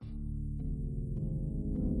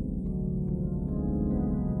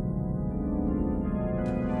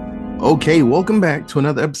Okay, welcome back to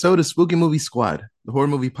another episode of Spooky Movie Squad, the horror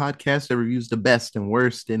movie podcast that reviews the best and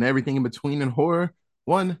worst and everything in between in horror,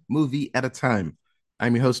 one movie at a time.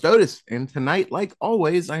 I'm your host, Otis, and tonight, like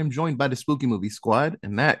always, I am joined by the Spooky Movie Squad,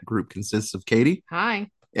 and that group consists of Katie, Hi.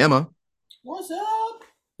 Emma, What's up?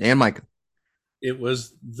 and Micah. It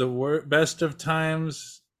was the best of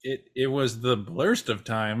times. It was the blurst of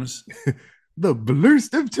times. The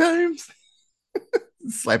blurst of times.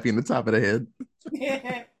 Slap you in the top of the head.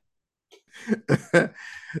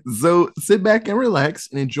 So sit back and relax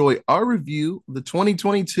and enjoy our review of the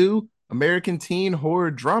 2022 American teen horror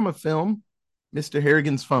drama film, Mr.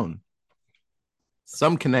 Harrigan's Phone.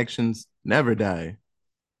 Some connections never die.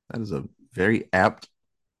 That is a very apt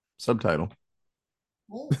subtitle.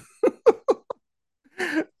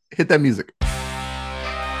 Hit that music.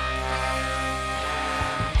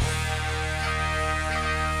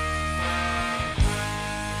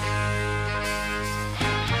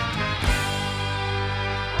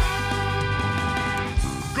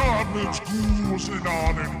 Goblins, ghouls, and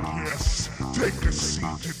on and yes, take a seat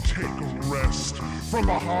and take a rest. From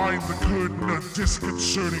behind the curtain, a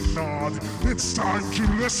disconcerting nod. It's time to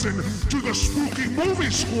listen to the Spooky Movie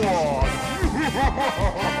Squad.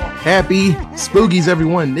 Happy Spookies,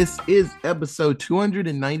 everyone. This is episode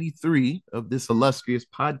 293 of this illustrious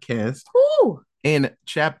podcast. Ooh. And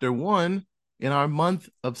chapter 1 in our month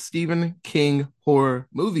of Stephen King horror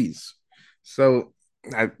movies. So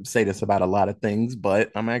I say this about a lot of things, but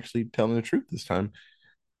I'm actually telling the truth this time.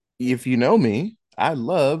 If you know me, I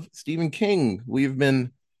love Stephen King. We've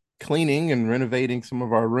been cleaning and renovating some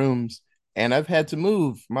of our rooms, and I've had to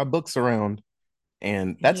move my books around.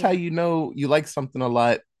 And that's how you know you like something a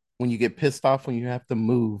lot, when you get pissed off when you have to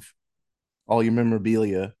move all your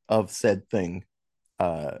memorabilia of said thing.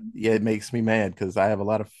 Yeah, it makes me mad because I have a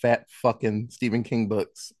lot of fat fucking Stephen King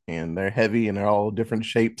books, and they're heavy and they're all different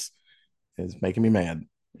shapes. It's making me mad.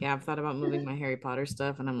 Yeah, I've thought about moving my Harry Potter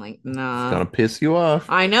stuff, and I'm like, It's nah. gonna piss you off.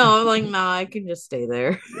 I know. I'm like, nah, I can just stay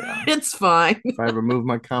there. Yeah. It's fine. If I ever move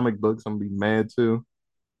my comic books, I'm gonna be mad too.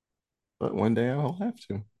 But one day I'll have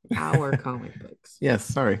to. Our comic books. Yes,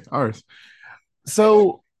 sorry, ours.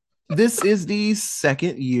 So this is the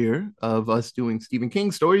second year of us doing Stephen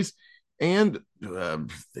King stories, and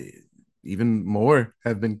even more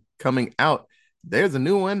have been coming out. There's a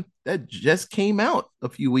new one that just came out a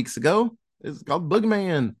few weeks ago. It's called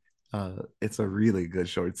Boogeyman. It's a really good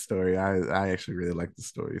short story. I actually really like the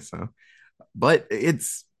story. So, but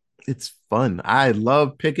it's fun. I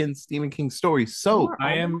love picking Stephen King stories. So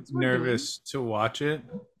I am nervous to watch it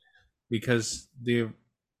because the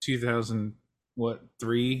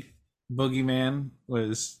 2003 Boogeyman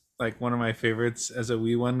was like one of my favorites as a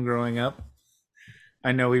wee one growing up.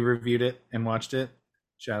 I know we reviewed it and watched it.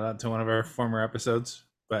 Shout out to one of our former episodes,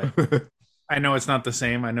 but I know it's not the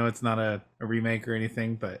same. I know it's not a remake or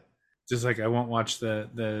anything, but just like I won't watch there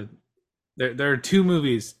are two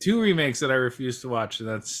remakes that I refuse to watch.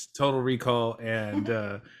 That's Total Recall and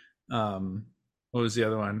what was the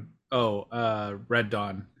other one? Oh, Red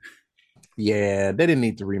Dawn. Yeah, they didn't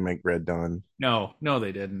need to remake Red Dawn. No,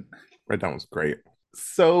 they didn't. Red Dawn was great.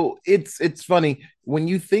 So it's funny when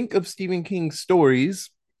you think of Stephen King stories,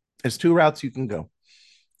 there's two routes you can go.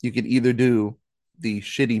 You could either do the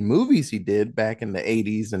shitty movies he did back in the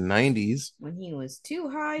 80s and 90s when he was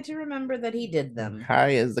too high to remember that he did them.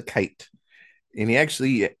 High as a kite. And he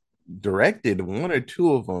actually directed one or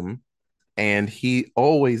two of them, and he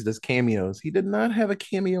always does cameos. He did not have a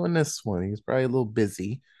cameo in this one. He was probably a little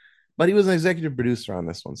busy, but he was an executive producer on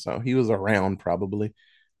this one, so he was around probably.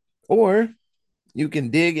 Or you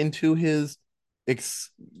can dig into his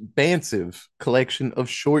expansive collection of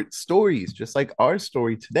short stories, just like our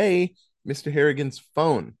story today, Mr. Harrigan's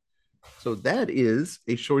Phone. So that is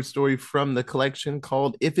a short story from the collection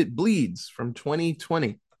called If It Bleeds from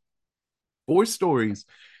 2020. 4 stories.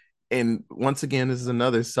 And once again, this is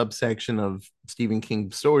another subsection of Stephen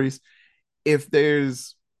King stories. If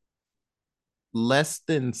there's less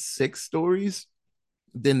than 6 stories,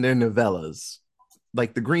 then they're novellas.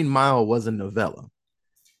 Like The Green Mile was a novella.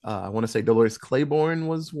 I want to say Dolores Claiborne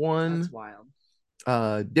was one. That's wild.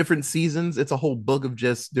 Different seasons. It's a whole book of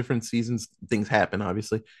just different seasons. Things happen,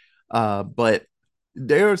 obviously. But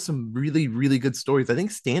there are some really, really good stories. I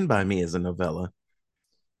think Stand By Me is a novella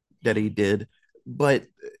that he did. But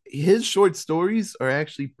his short stories are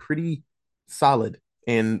actually pretty solid.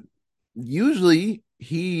 And usually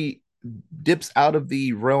he dips out of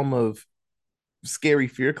the realm of scary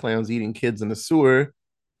fear clowns eating kids in the sewer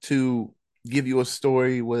to give you a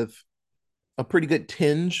story with a pretty good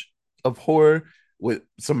tinge of horror with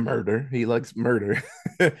some murder. He likes murder.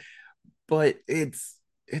 But it's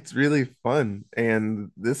it's really fun.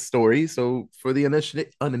 And this story, so for the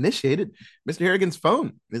uninitiated, Mr. Harrigan's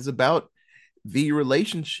Phone is about the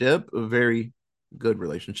relationship, a very good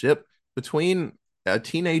relationship between a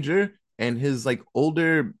teenager and his like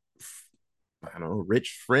older, I don't know,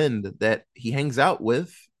 rich friend that he hangs out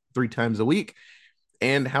with 3 times a week,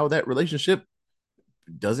 and how that relationship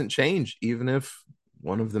doesn't change even if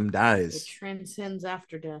one of them It dies. transcends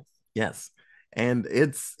after death. Yes. And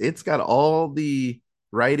it's got all the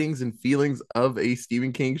writings and feelings of a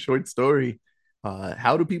Stephen King short story.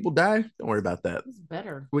 How do people die? Don't worry about that. It's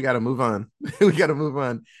better. We got to move on. We got to move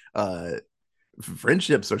on.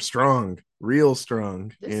 Friendships are strong, real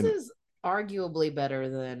strong. This And is arguably better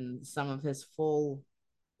than some of his full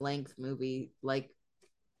length movie, like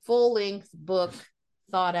full length book,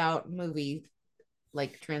 thought out movie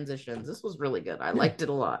like transitions. This was really good. I liked it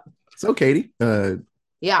a lot. so, Katie,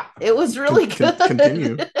 Yeah, it was really good.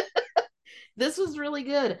 continue. This was really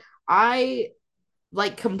good. I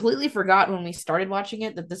like completely forgot when we started watching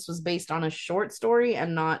it that this was based on a short story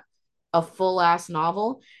and not a full ass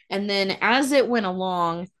novel. And then as it went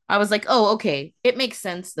along, I was like, oh, okay, it makes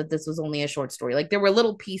sense that this was only a short story. Like there were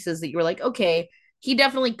little pieces that you were like, okay, he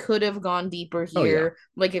definitely could have gone deeper Oh, yeah. here.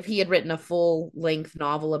 Like if he had written a full length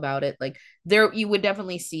novel about it, like there you would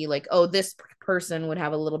definitely see like, oh, this person would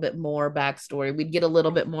have a little bit more backstory. We'd get a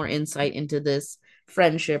little bit more insight into this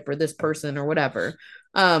friendship or this person or whatever.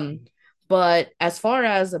 But as far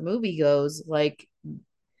as a movie goes, like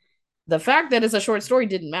the fact that it's a short story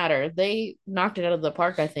didn't matter. They knocked it out of the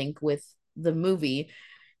park, I think, with the movie.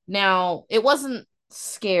 Now, it wasn't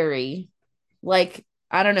scary. Like,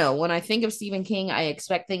 I don't know. When I think of Stephen King, I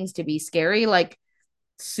expect things to be scary, like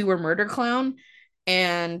Sewer Murder Clown.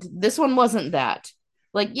 And this one wasn't that.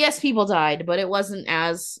 Like, yes, people died, but it wasn't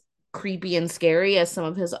as creepy and scary as some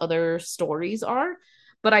of his other stories are.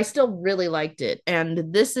 But I still really liked it.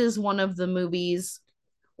 And this is one of the movies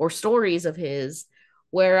or stories of his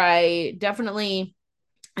where I definitely,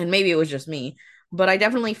 and maybe it was just me, but I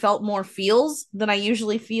definitely felt more feels than I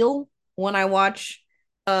usually feel when I watch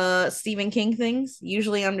Stephen King things.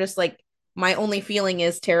 Usually I'm just like my only feeling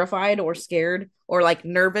is terrified or scared or like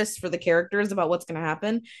nervous for the characters about what's going to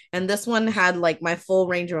happen. And this one had like my full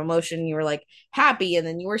range of emotion. You were like happy and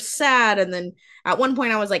then you were sad. And then at one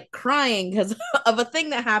point I was like crying because of a thing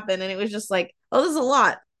that happened. And it was just like, oh, this is a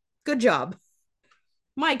lot. Good job.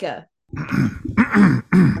 Micah.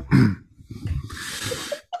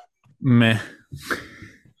 Meh.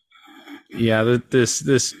 Yeah,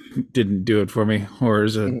 this didn't do it for me. Horror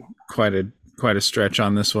is quite a stretch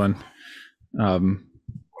on this one.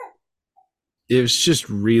 It was just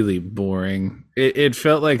really boring. It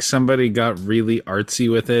felt like somebody got really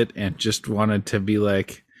artsy with it and just wanted to be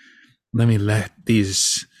like, let me let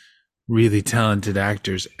these really talented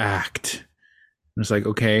actors act. It's like,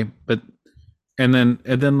 okay, but and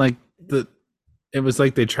then like it was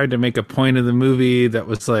like they tried to make a point of the movie that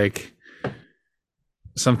was like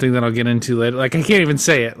something that I'll get into later. Like I can't even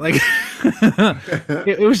say it. Like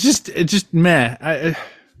it was just meh.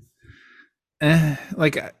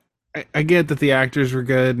 I get that the actors were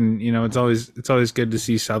good, and you know it's always good to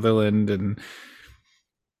see Sutherland, and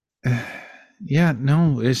yeah,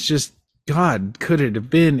 no, it's just God. Could it have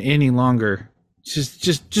been any longer? Just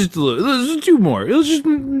a little. Let's do more. Let's just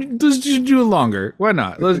do it longer. Why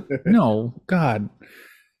not? No, God.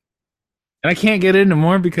 And I can't get into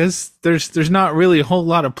more because there's not really a whole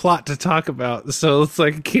lot of plot to talk about. So it's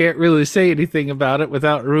like I can't really say anything about it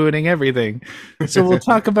without ruining everything. So we'll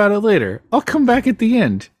talk about it later. I'll come back at the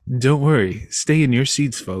end. Don't worry. Stay in your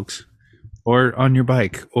seats, folks. Or on your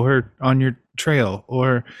bike. Or on your trail.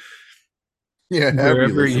 Or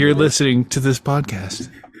wherever you're listening to this podcast.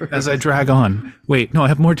 As I drag on. Wait, no, I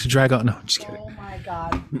have more to drag on. No, I'm just kidding. Oh my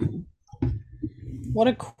God. What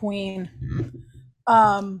a queen.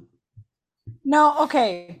 No,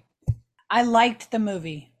 okay. I liked the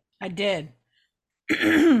movie. I did.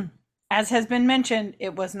 As has been mentioned,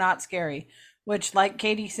 it was not scary, which, like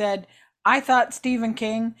Katie said, I thought Stephen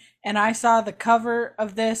King, and I saw the cover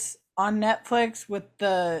of this on Netflix with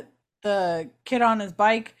the kid on his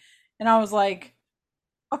bike, and I was like,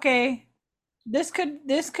 okay, this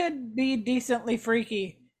could be decently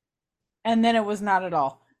freaky. And then it was not at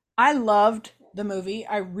all. I loved the movie.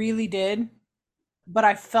 I really did. But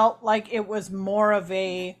I felt like it was more of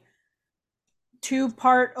a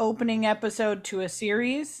 2-part opening episode to a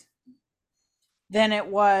series than it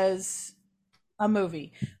was a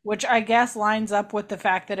movie, which I guess lines up with the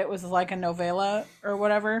fact that it was like a novella or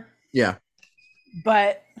whatever. Yeah.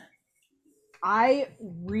 But I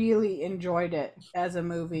really enjoyed it as a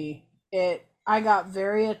movie. I got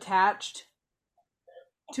very attached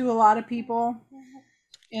to a lot of people.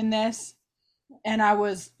 in this, and I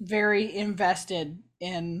was very invested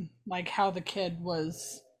in like how the kid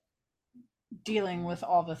was dealing with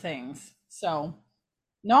all the things. So,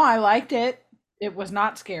 no, I liked it. It was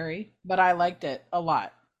not scary, but I liked it a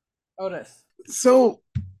lot. Otis. So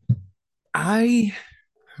I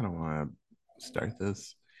don't want to start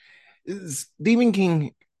this. Stephen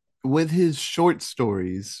King, with his short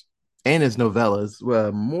stories and his novellas,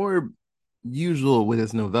 more usual with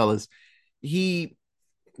his novellas, he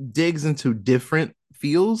digs into different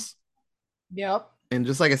feels. Yep. And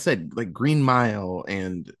just like I said, like Green Mile,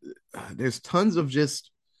 and there's tons of just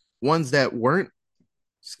ones that weren't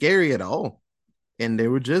scary at all. And they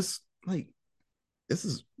were just like,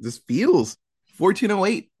 this feels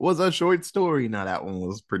 1408 was a short story. Now that one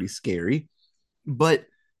was pretty scary, but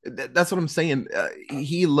that's what I'm saying.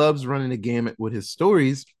 He loves running the gamut with his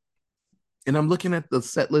stories. And I'm looking at the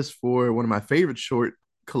set list for one of my favorite short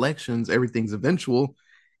collections, Everything's Eventual.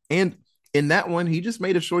 And in that one, he just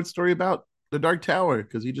made a short story about the Dark Tower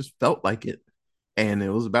because he just felt like it. And it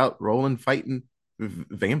was about Roland fighting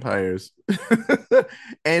vampires.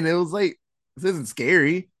 And it was like, this isn't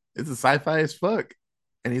scary. It's a sci-fi as fuck.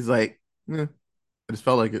 And he's like, I just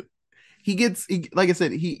felt like it. Like I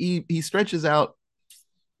said, he stretches out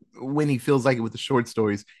when he feels like it with the short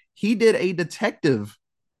stories. He did a detective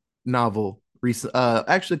novel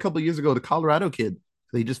actually a couple of years ago, The Colorado Kid.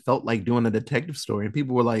 So he just felt like doing a detective story, and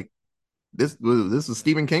people were like, "This was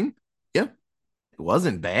Stephen King." Yeah, it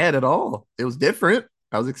wasn't bad at all. It was different.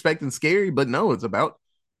 I was expecting scary, but no, it's about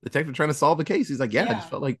detective trying to solve the case. He's like, "Yeah, I Yeah. just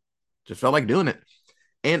felt like doing it,"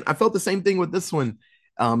 and I felt the same thing with this one.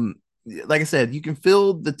 Um, like I said, you can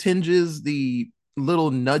feel the tinges, the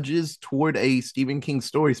little nudges toward a Stephen King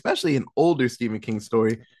story, especially an older Stephen King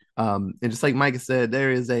story. And just like Micah said,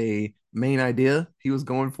 there is a main idea he was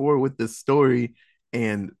going for with this story,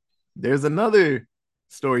 and there's another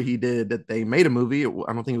story he did that they made a movie. I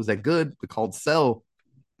don't think it was that good, but called Cell,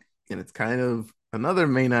 and it's kind of another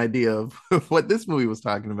main idea of what this movie was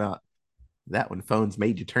talking about. That when phones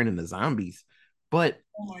made you turn into zombies, but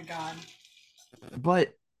Oh my god.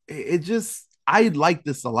 but it just I like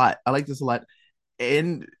this a lot. I like this a lot,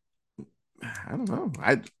 and I don't know.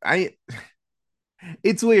 I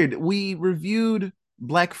it's weird. We reviewed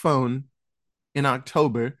Black Phone in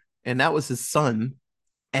October, and that was his son.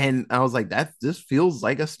 And I was like, that this feels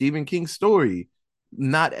like a Stephen King story.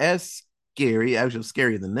 Not as scary, actually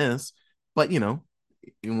scarier than this, but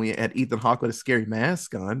and we had Ethan Hawke with a scary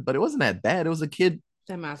mask on, but it wasn't that bad. It was a kid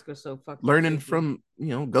That mask is so fucking learning creepy. from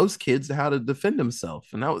ghost kids how to defend himself,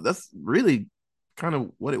 and that's really kind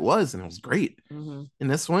of what it was, and it was great. Mm-hmm. In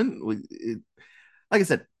this one, like I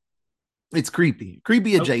said, it's creepy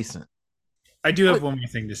adjacent. I do have But one more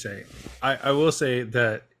thing to say. I will say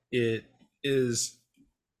that it is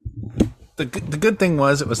the good thing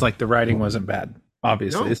was it was like the writing wasn't bad.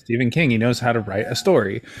 Obviously, no, it's Stephen King. He knows how to write a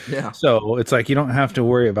story, yeah, so it's like you don't have to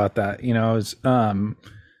worry about that. It's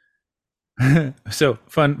so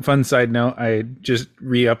fun side note, I just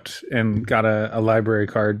re-upped and got a library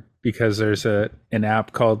card because there's an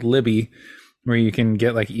app called Libby where you can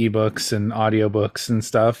get like ebooks and audiobooks and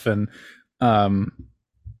stuff. And um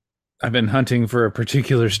I've been hunting for a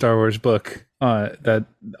particular Star Wars book that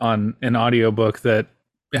on an audiobook that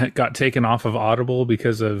got taken off of Audible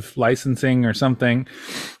because of licensing or something,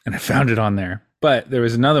 and I found it on there. But there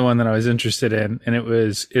was another one that I was interested in, and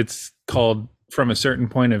it's called From a Certain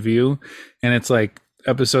Point of View, and it's like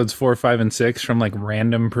episodes 4, 5, and 6 from like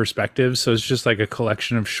random perspectives. So it's just like a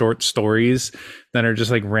collection of short stories that are just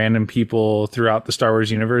like random people throughout the Star Wars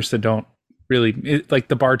universe that don't really like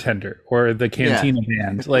the bartender or the cantina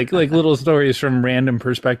band, like little stories from random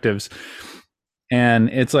perspectives. And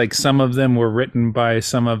it's like some of them were written by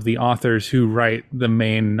some of the authors who write the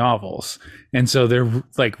main novels, and so they're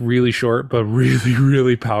like really short but really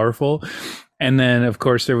really powerful. And then of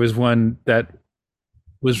course there was one that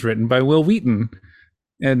was written by Will Wheaton,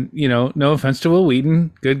 and no offense to Will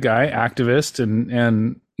Wheaton, good guy, activist,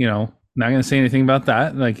 and not going to say anything about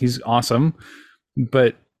that, like he's awesome,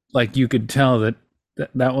 but like you could tell that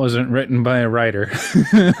wasn't written by a writer.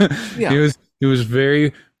 yeah. It was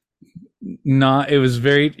very not, it was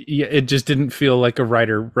very, it just didn't feel like a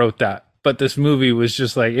writer wrote that. But this movie was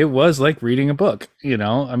just like, it was like reading a book,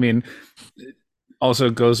 I mean, it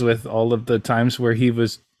also goes with all of the times where he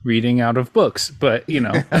was reading out of books, but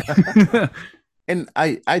And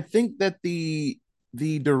I think that the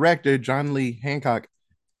director John Lee Hancock,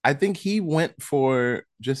 I think he went for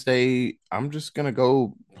just I'm just gonna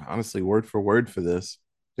go honestly word for word for this.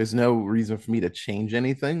 There's no reason for me to change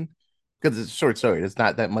anything because it's a short story. It's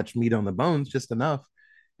not that much meat on the bones, just enough.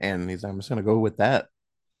 And I'm just gonna go with that.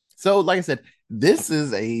 So, like I said, this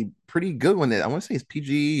is a pretty good one. I want to say it's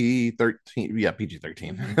PG-13. Yeah,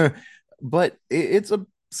 PG-13. But it's a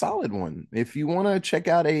solid one. If you want to check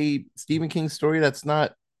out a Stephen King story that's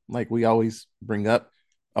not like we always bring up,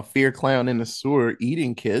 a fear clown in the sewer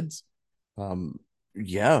eating kids. Um,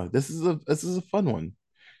 yeah, this is a fun one.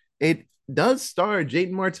 It does star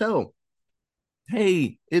Jaden Martell.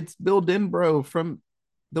 Hey, it's Bill Denbrough from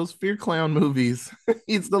those Fear Clown movies.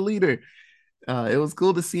 He's the leader. It was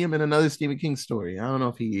cool to see him in another Stephen King story. I don't know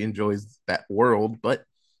if he enjoys that world, but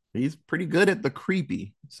he's pretty good at the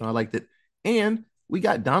creepy. So I liked it. And we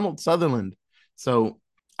got Donald Sutherland. So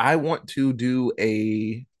I want to do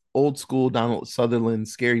a old school Donald Sutherland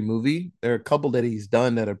scary movie. There are a couple that he's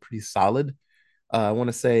done that are pretty solid. I want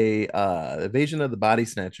to say Invasion of the Body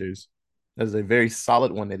Snatchers. That's a very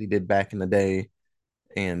solid one that he did back in the day.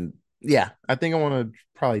 And yeah, I think I want to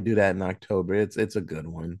probably do that in October. It's a good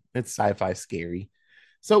one. It's sci-fi scary.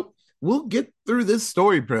 So we'll get through this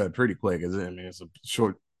story pretty quick. I mean, it's a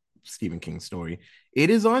short Stephen King story. It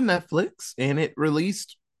is on Netflix and it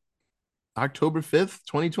released October 5th,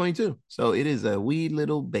 2022. So it is a wee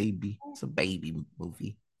little baby. It's a baby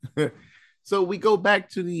movie. So we go back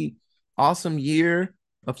to the awesome year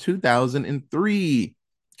of 2003.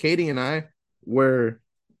 Katie and I were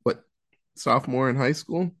what, sophomore in high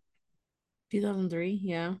school? 2003,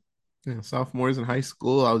 yeah. Yeah, sophomores in high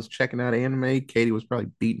school. I was checking out anime. Katie was probably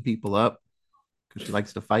beating people up because she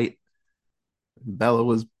likes to fight. Bella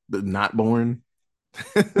was not born.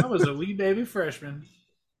 I was a wee baby freshman.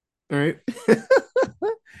 All right.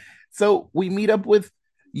 So we meet up with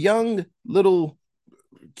young little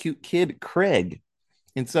cute kid Craig.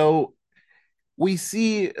 And so we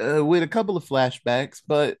see with a couple of flashbacks,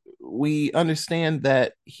 but we understand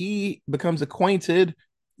that he becomes acquainted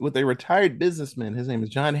with a retired businessman. His name is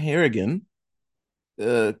John Harrigan,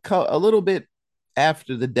 a little bit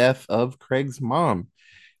after the death of Craig's mom.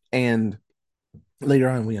 And later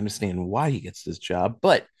on, we understand why he gets this job.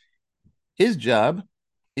 But his job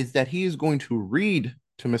is that he is going to read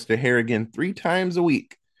to Mr. Harrigan 3 times a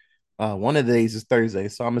week. One of the days is Thursday,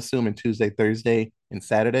 so I'm assuming Tuesday, Thursday, and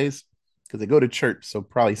Saturdays because they go to church. So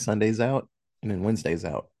probably Sunday's out and then Wednesday's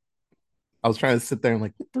out. I was trying to sit there and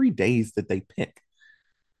like, what 3 days did they pick?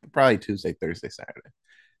 Probably Tuesday, Thursday, Saturday.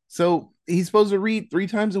 So he's supposed to read 3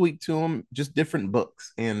 times a week to him, just different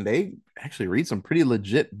books. And they actually read some pretty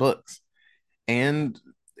legit books. And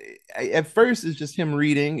at first, it's just him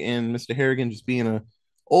reading and Mr. Harrigan just being a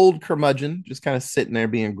old curmudgeon, just kind of sitting there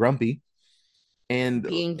being grumpy. And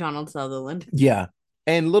Being Donald Sutherland. yeah.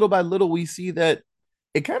 And little by little, we see that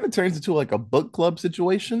it kind of turns into like a book club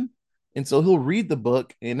situation. And so he'll read the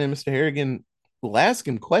book, and then Mr. Harrigan will ask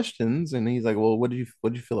him questions, and he's like, "Well, what did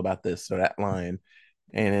you feel about this or that line?"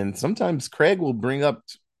 And then sometimes Craig will bring up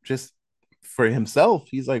just for himself.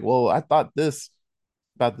 He's like, "Well, I thought this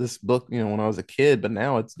about this book, when I was a kid, but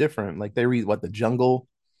now it's different." Like they read what, The Jungle.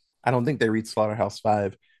 I don't think they read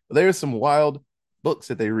Slaughterhouse-Five, but there's some wild books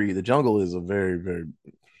that they read. The Jungle is a very, very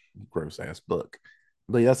gross ass book.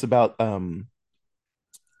 But that's about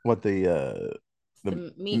what The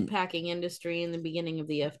meat packing industry in the beginning of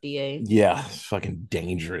the FDA. yeah, fucking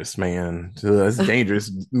dangerous, man. So that's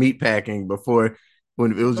dangerous meat packing before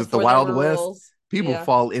when it was just the Before there Wild were West. rules. People Yeah.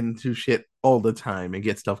 fall into shit all the time and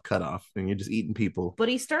get stuff cut off, and you're just eating people. But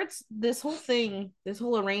he starts this whole thing, this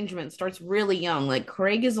whole arrangement starts really young. Like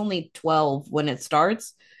Craig is only 12 when it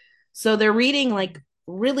starts. So they're reading like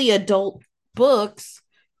really adult books.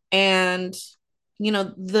 And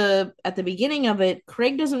the at the beginning of it,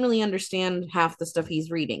 Craig doesn't really understand half the stuff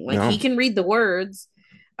he's reading. Like No. he can read the words,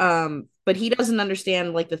 but he doesn't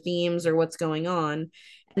understand like the themes or what's going on.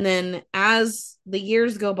 And then as the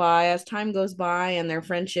years go by, as time goes by and their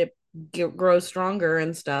friendship grows stronger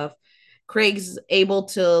and stuff, Craig's able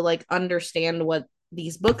to like understand what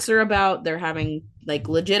these books are about. They're having like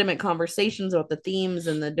legitimate conversations about the themes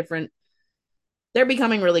and the different, they're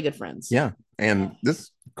becoming really good friends. Yeah, and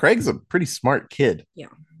this Craig's a pretty smart kid. Yeah.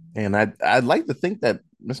 And I'd like to think that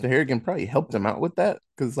Mr. Harrigan probably helped him out with that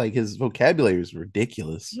because like his vocabulary is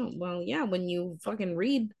ridiculous. Well, yeah, when you fucking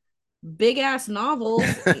read big ass novels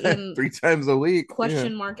in 3 times a week,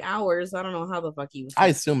 question mark hours, I don't know how the fuck you. I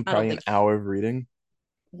assume probably an hour of reading.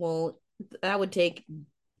 Well, that would take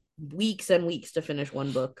weeks and weeks to finish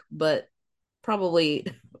one book, but probably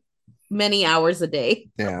many hours a day.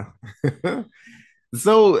 Yeah.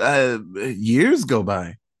 So years go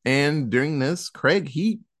by, and during this, Craig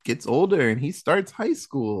he gets older and he starts high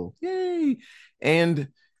school. Yay! And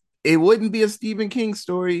it wouldn't be a Stephen King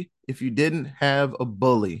story if you didn't have a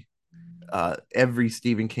bully. Every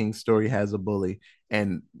Stephen King story has a bully,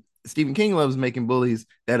 and Stephen King loves making bullies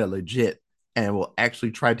that are legit. and will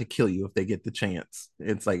actually try to kill you if they get the chance.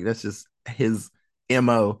 It's like that's just his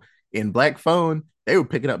MO. In Black Phone, they were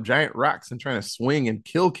picking up giant rocks and trying to swing and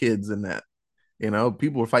kill kids in that.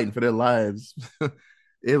 People were fighting for their lives.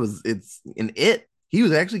 He was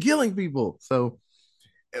actually killing people. So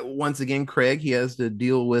once again, Craig, he has to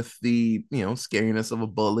deal with the, scariness of a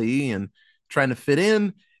bully and trying to fit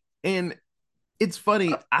in. And it's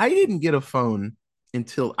funny, I didn't get a phone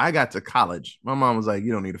until I got to college. My mom was like,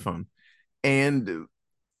 "You don't need a phone." And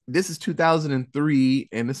this is 2003,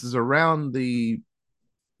 and this is around the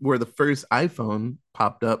where the first iPhone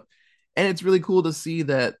popped up. And it's really cool to see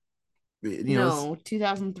that, No,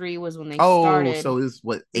 2003 was when they oh, started. so it's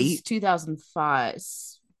what, It's eight? 2005,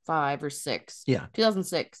 5 or 6. Yeah.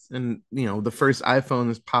 2006. And the first iPhone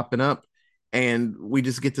is popping up, and we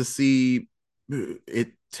just get to see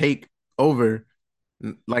it take over.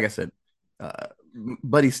 Like I said,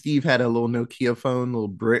 buddy Steve had a little Nokia phone, little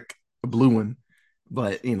brick, a blue one.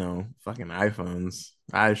 But fucking iPhones,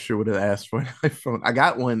 I sure would have asked for an iPhone. I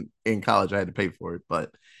got one in college. I had to pay for it,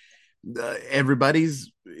 but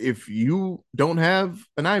if you don't have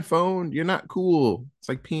an iPhone, you're not cool. It's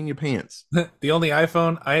like peeing your pants. The only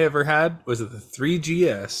iPhone I ever had was the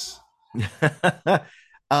 3GS.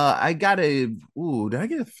 I got did I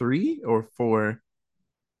get a 3 or 4?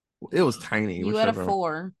 It was tiny. You had a whichever.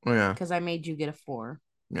 4. Yeah. Because I made you get a 4.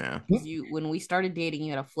 Yeah. When we started dating,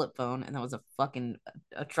 you had a flip phone, and that was a fucking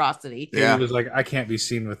atrocity. Yeah. He was like, "I can't be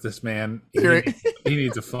seen with this man. He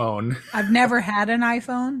needs a phone." I've never had an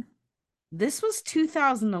iPhone. This was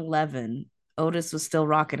 2011. Otis was still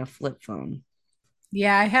rocking a flip phone.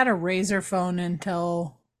 Yeah, I had a Razor phone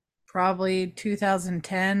until probably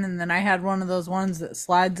 2010, and then I had one of those ones that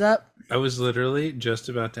slides up. I was literally just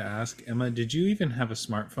about to ask Emma, did you even have a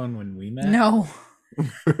smartphone when we met? No.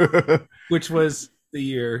 Which was the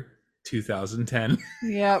year 2010.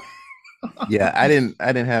 Yep. Yeah, I didn't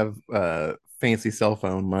have fancy cell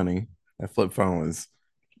phone money. That flip phone was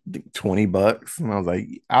 $20, and I was like,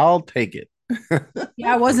 I'll take it.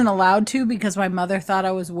 Yeah, I wasn't allowed to because my mother thought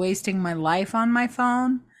I was wasting my life on my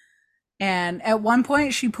phone. And at one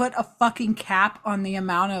point, she put a fucking cap on the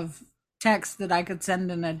amount of text that I could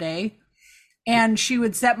send in a day. And she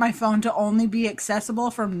would set my phone to only be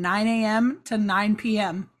accessible from 9 a.m. to 9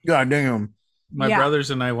 p.m. God damn. My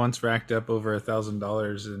brothers and I once racked up over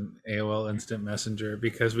 $1,000 in AOL Instant Messenger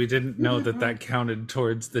because we didn't know that counted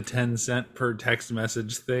towards the 10-cent per text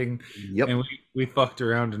message thing. Yep. And we fucked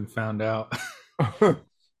around and found out. I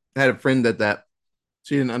had a friend that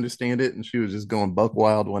she didn't understand it, and she was just going buck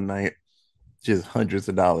wild one night. Just hundreds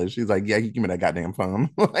of dollars. She's like, "Yeah, you give me that goddamn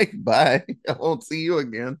phone." I'm like, bye. I won't see you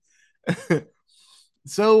again.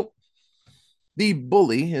 So the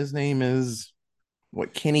bully, his name is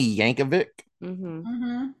Kenny Yankovic.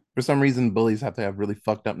 For some reason, bullies have to have really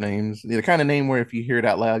fucked up names. The kind of name where if you hear it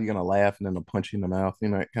out loud, you're gonna laugh and then they'll punch you in the mouth,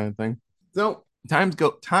 that kind of thing. So time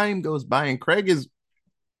goes by, and Craig is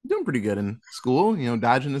doing pretty good in school,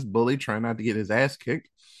 dodging this bully, trying not to get his ass kicked.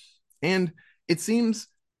 And it seems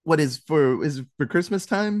is for Christmas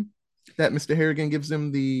time that Mr. Harrigan gives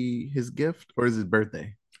him his gift, or is his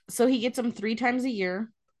birthday? So he gets them 3 times a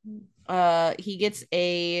year. He gets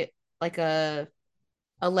a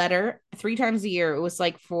letter 3 times a year. It was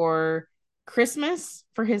like for Christmas,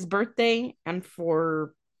 for his birthday, and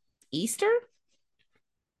for Easter,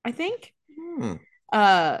 I think.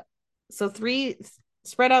 So 3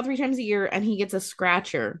 spread out 3 times a year, and he gets a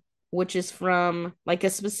scratcher, which is from like a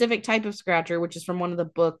specific type of scratcher, which is from one of the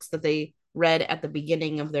books that they read at the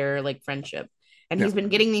beginning of their like friendship. And he's been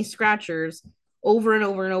getting these scratchers over and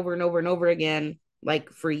over and over and over and over again, like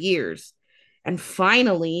for years. And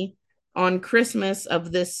finally, on Christmas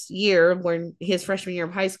of this year, when his freshman year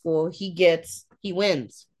of high school, he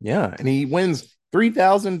wins. Yeah, and he wins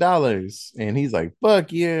 $3,000, and he's like,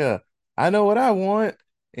 "Fuck yeah, I know what I want."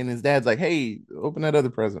 And his dad's like, "Hey, open that other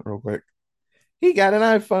present real quick." He got an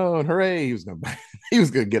iPhone. Hooray! He was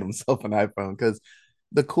gonna get himself an iPhone because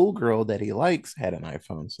the cool girl that he likes had an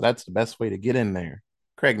iPhone. So that's the best way to get in there.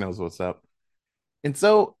 Craig knows what's up. And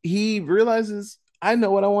so he realizes, I know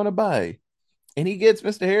what I want to buy. And he gets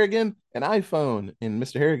Mr. Harrigan an iPhone. And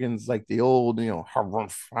Mr. Harrigan's like the old, I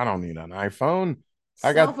don't need an iPhone.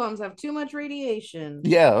 Cell phones have too much radiation.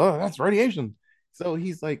 Yeah, that's radiation. So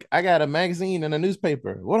he's like, I got a magazine and a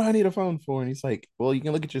newspaper. What do I need a phone for? And he's like, well, you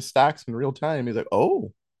can look at your stocks in real time. He's like,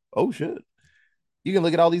 oh shit. You can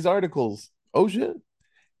look at all these articles. Oh shit.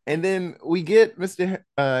 And then we get Mr.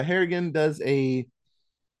 Harrigan does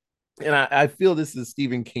and I feel this is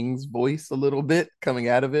Stephen King's voice a little bit coming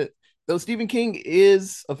out of it. Though Stephen King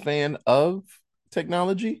is a fan of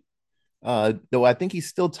technology, though I think he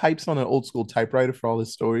still types on an old school typewriter for all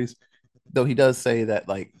his stories. Though he does say that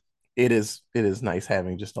like it is nice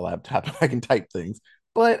having just a laptop and I can type things.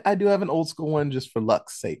 But I do have an old school one just for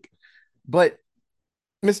luck's sake. But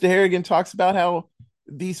Mr. Harrigan talks about how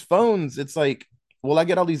these phones, it's like, well, I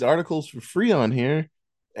get all these articles for free on here,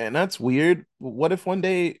 and that's weird. What if one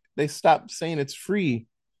day they stop saying it's free?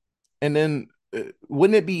 And then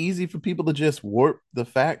wouldn't it be easy for people to just warp the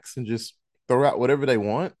facts and just throw out whatever they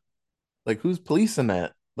want? Like, who's policing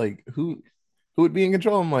that? Like, who would be in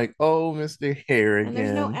control? I'm like, oh, Mr. And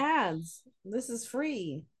there's no Harrigan. ads. This is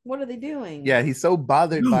free. What are they doing? Yeah, he's so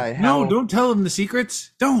bothered No, by no, how don't tell him the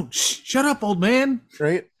secrets. Don't. Shut up, old man.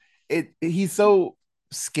 right. He's so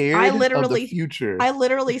I scared of the literally future. I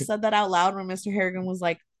literally said that out loud when Mr. Harrigan was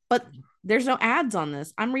like, "But there's no ads on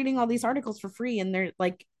this. I'm reading all these articles for free and they're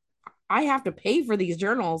like I have to pay for these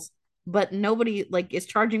journals, but nobody like is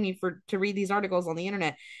charging me for to read these articles on the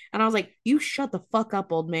internet." And I was like, "You shut the fuck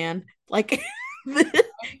up, old man. Like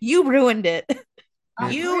you ruined it.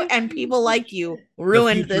 You and people like you The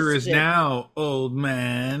ruined future this is shit." now, old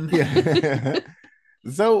man. Yeah.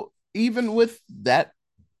 So even with that,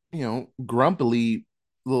 grumpily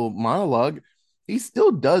little monologue, he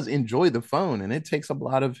still does enjoy the phone, and it takes up a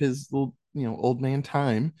lot of his little, old man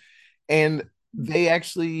time. And they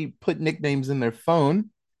actually put nicknames in their phone.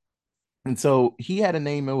 And so he had a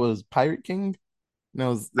name, it was Pirate King.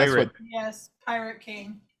 No, that's Pirate. what, Yes, Pirate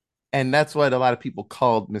King. and that's what a lot of people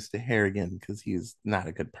called Mr. Harrigan because he's not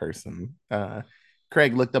a good person.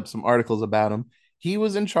 Craig looked up some articles about him. He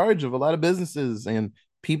was in charge of a lot of businesses and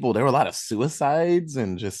people. There were a lot of suicides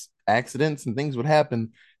and just accidents and things would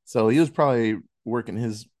happen. So he was probably working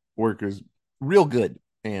his workers real good,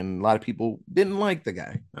 and a lot of people didn't like the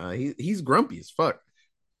guy. He's grumpy as fuck.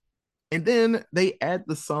 And then they add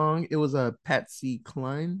the song. It was a Patsy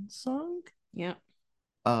Cline song. Yeah.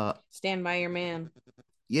 Uh, Stand by your man.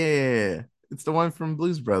 yeah, it's the one from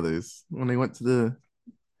Blues Brothers when they went to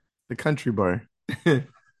the country bar.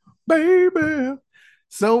 Baby.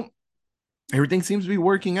 So everything seems to be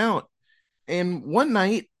working out. And one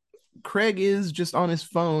night, Craig is just on his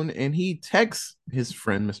phone and he texts his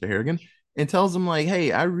friend, Mr. Harrigan, and tells him, like,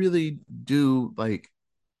 hey, I really do like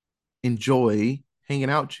enjoy hanging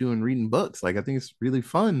out with you and reading books. Like, I think it's really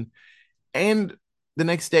fun. And the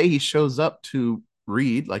next day he shows up to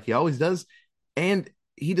read like he always does. And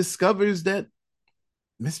he discovers that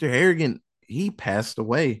Mr. Harrigan, he passed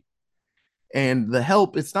away. And the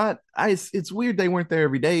help, it's weird they weren't there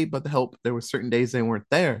every day, but the help, there were certain days they weren't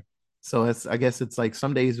there. So I guess it's like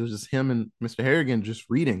some days it was just him and Mr. Harrigan just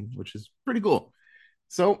reading, which is pretty cool.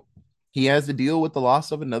 So he has to deal with the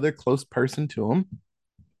loss of another close person to him.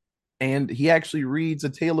 And he actually reads A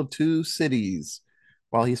Tale of Two Cities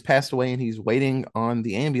while he's passed away and he's waiting on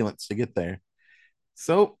the ambulance to get there.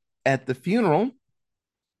 So at the funeral,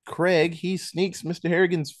 Craig, he sneaks Mr.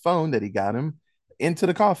 Harrigan's phone that he got him into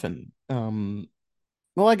the coffin.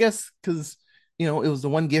 Well, I guess because it was the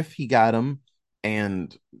one gift he got him,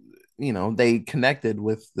 and they connected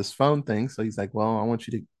with this phone thing. So he's like, "Well, I want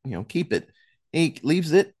you to keep it." He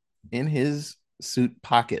leaves it in his suit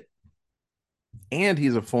pocket, and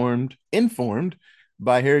he's informed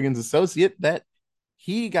by Harrigan's associate that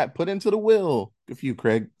he got put into the will. Good for you,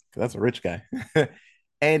 Craig. That's a rich guy.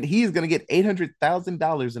 And he's going to get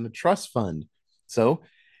 $800,000 in a trust fund. So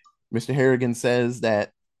Mr. Harrigan says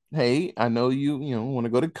that, hey, I know you want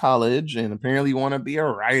to go to college and apparently you want to be a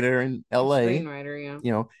writer in LA. Screenwriter,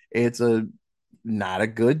 yeah. It's a not a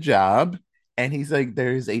good job. And he's like,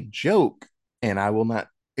 there's a joke, and I will not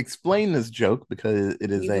explain this joke because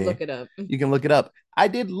it is You can look it up. you can look it up. I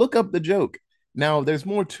did look up the joke. Now there's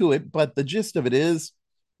more to it, but the gist of it is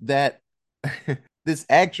that this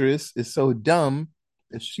actress is so dumb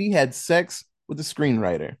that she had sex with a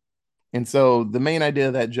screenwriter. And so the main idea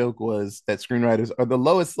of that joke was that screenwriters are the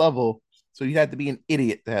lowest level. So you have to be an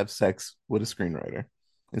idiot to have sex with a screenwriter.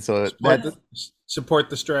 And so Support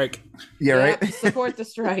the strike. yeah, right. Support the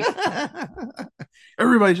strike.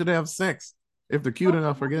 Everybody should have sex if they're cute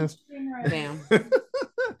enough, I guess. Damn.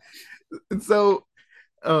 And so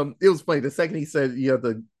it was funny. The second he said you have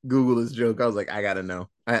to Google this joke, I was like, I gotta know.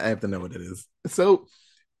 I have to know what it is. So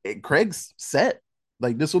Craig's set.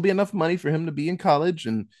 Like, this will be enough money for him to be in college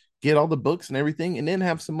and get all the books and everything, and then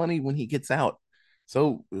have some money when he gets out.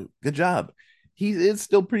 So good job. He is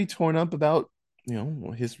still pretty torn up about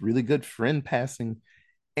his really good friend passing,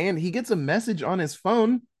 and he gets a message on his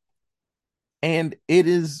phone, and it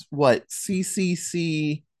is what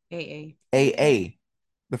CCC AA. AA.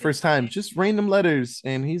 The first time, just random letters,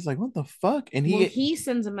 and he's like, "What the fuck?" And he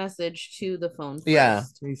sends a message to the phone first. Yeah,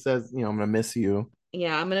 he says, "I'm gonna miss you."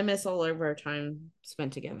 Yeah, I'm gonna miss all of our time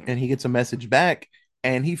spent together. And he gets a message back,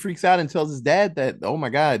 and he freaks out and tells his dad that, oh my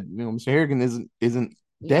God, Mr. Harrigan isn't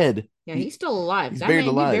Yeah. dead. Yeah, he's still alive. He's That buried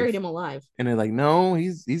man, we alive. buried him alive. And they're like, no,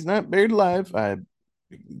 he's not buried alive.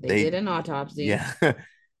 They did an autopsy. Yeah,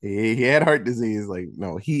 he had heart disease. Like,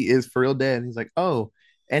 no, he is for real dead. And he's like, oh,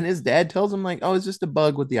 and his dad tells him like, oh, it's just a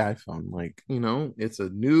bug with the iPhone. Like, it's a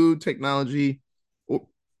new technology,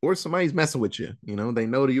 or somebody's messing with you. They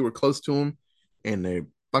know that you were close to him, and they're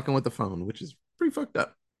fucking with the phone, which is pretty fucked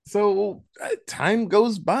up. So time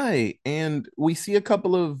goes by, and we see a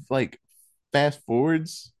couple of like fast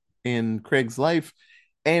forwards in Craig's life.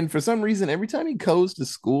 And for some reason, every time he goes to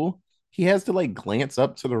school, he has to like glance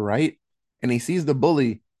up to the right and he sees the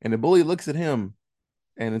bully, and the bully looks at him,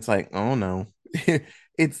 and it's like, oh no,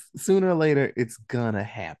 it's sooner or later, it's gonna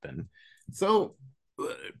happen. So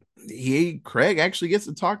Craig actually gets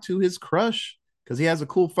to talk to his crush because he has a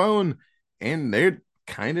cool phone, and they're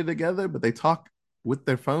kind of together, but they talk with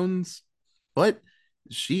their phones. But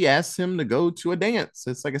she asks him to go to a dance.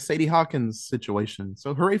 It's like a Sadie Hawkins situation.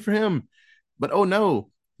 So hooray for him. But oh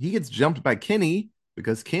no, he gets jumped by Kenny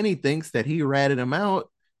because Kenny thinks that he ratted him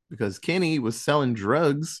out because Kenny was selling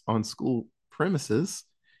drugs on school premises.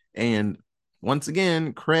 And once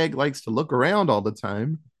again, Craig likes to look around all the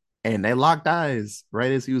time, and they locked eyes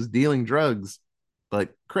right as he was dealing drugs. But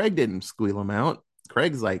Craig didn't squeal him out.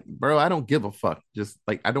 Craig's like, bro, I don't give a fuck. Just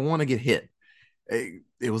like, I don't want to get hit.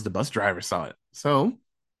 It was the bus driver saw it. So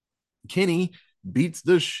Kenny beats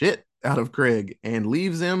the shit out of Craig and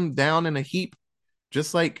leaves him down in a heap,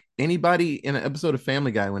 just like anybody in an episode of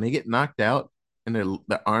Family Guy when they get knocked out and their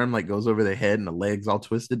arm like goes over their head and the legs all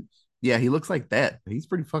twisted. Yeah, he looks like that. He's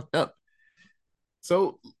pretty fucked up.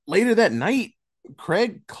 So later that night,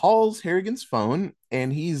 Craig calls Harrigan's phone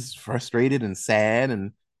and he's frustrated and sad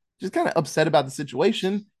and just kind of upset about the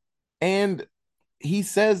situation. And he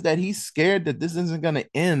says that he's scared that this isn't going to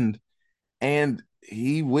end, and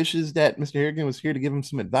he wishes that Mr. Harrigan was here to give him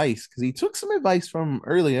some advice because he took some advice from him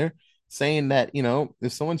earlier, saying that,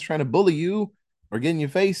 if someone's trying to bully you or get in your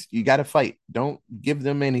face, you got to fight. Don't give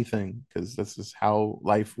them anything because this is how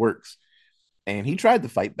life works. And he tried to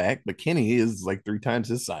fight back, but Kenny is like 3 times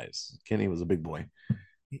his size. Kenny was a big boy.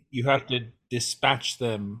 You have to dispatch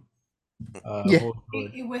them Yeah.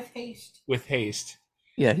 With haste. with haste.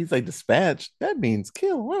 Yeah, he's like, dispatch. That means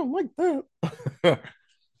kill. I don't like that.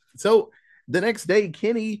 So the next day,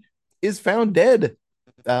 Kenny is found dead.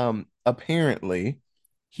 Apparently,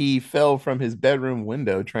 he fell from his bedroom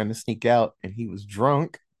window trying to sneak out, and he was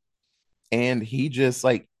drunk, and he just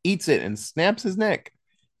like eats it and snaps his neck.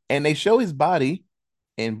 And they show his body,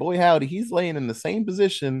 and boy howdy, he's laying in the same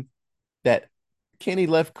position that Kenny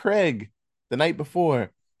left Craig the night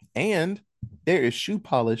before, and there is shoe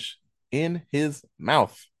polish in his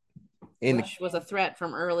mouth. Which was a threat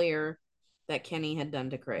from earlier that Kenny had done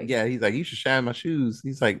to Craig. Yeah, he's like, you should shine my shoes.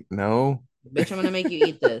 He's like, no. Bitch, I'm gonna make you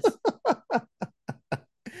eat this.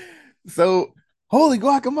 So, holy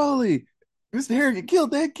guacamole, Mr. Harrigan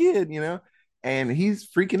killed that kid. And he's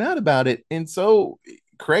freaking out about it. And so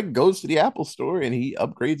Craig goes to the Apple store and he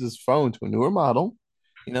upgrades his phone to a newer model,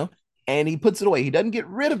 you know, and he puts it away. He doesn't get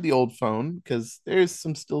rid of the old phone because there's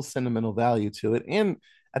some still sentimental value to it. And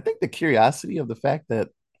I think the curiosity of the fact that,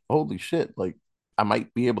 holy shit, like I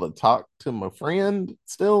might be able to talk to my friend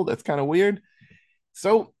still, that's kind of weird.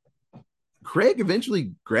 So Craig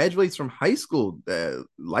eventually graduates from high school.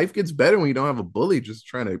 Life gets better when you don't have a bully just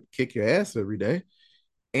trying to kick your ass every day.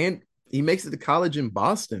 And he makes it to college in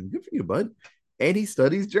Boston. Good for you, bud. And he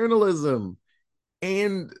studies journalism.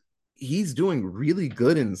 And he's doing really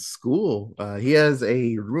good in school. He has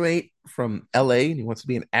a roommate from LA and he wants to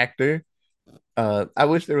be an actor. I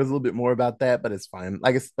wish there was a little bit more about that, but it's fine.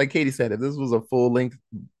 Like Katie said, if this was a full length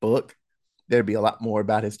book, there'd be a lot more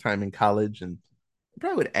about his time in college, and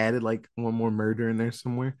probably would have added like one more murder in there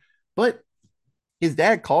somewhere. But his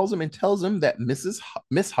dad calls him and tells him that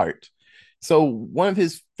Miss Hart, so one of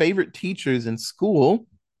his favorite teachers in school,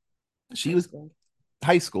 she was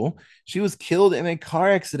high school, she was killed in a car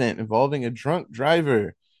accident involving a drunk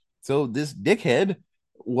driver. So this dickhead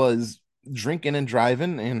was drinking and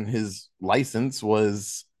driving, and his license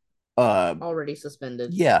was already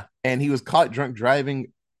suspended. Yeah, and he was caught drunk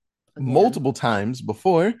driving multiple times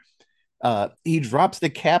before. He drops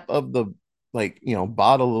the cap of the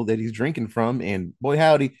bottle that he's drinking from, and boy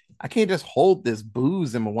howdy, I can't just hold this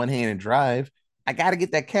booze in my one hand and drive. I gotta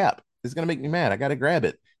get that cap. It's gonna make me mad. I gotta grab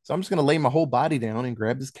it. So I'm just gonna lay my whole body down and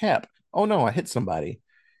grab this cap. Oh no, I hit somebody.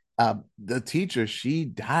 The teacher, she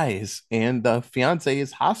dies, and the fiance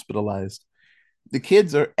is hospitalized. The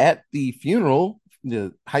kids are at the funeral,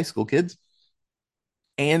 the high school kids,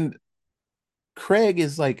 and Craig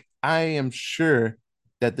is like, I am sure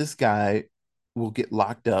that this guy will get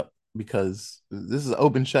locked up because this is an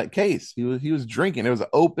open shut case. He was drinking. It was an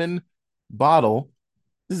open bottle.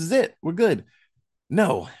 This is it. We're good.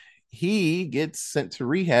 No, he gets sent to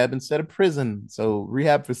rehab instead of prison. So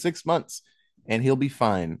rehab for 6 months, and he'll be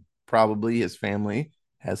fine. Probably his family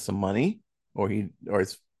has some money, or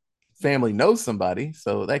his family knows somebody.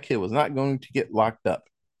 So that kid was not going to get locked up.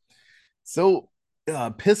 So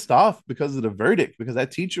pissed off because of the verdict, because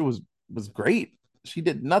that teacher was great. She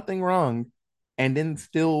did nothing wrong, and then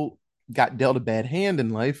still got dealt a bad hand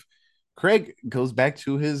in life. Craig goes back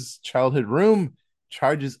to his childhood room,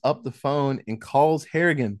 charges up the phone, and calls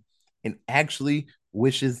Harrigan, and actually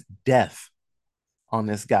wishes death on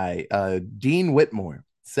this guy. Dean Whitmore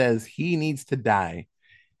says he needs to die,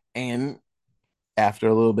 and after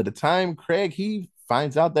a little bit of time, Craig he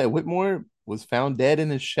finds out that Whitmore was found dead in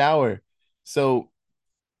his shower. So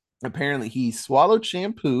apparently he swallowed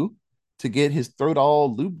shampoo to get his throat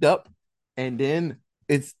all lubed up, and then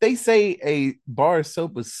they say a bar of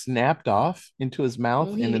soap was snapped off into his mouth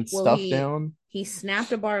and then stuffed down. He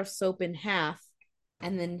snapped a bar of soap in half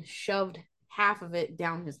and then shoved half of it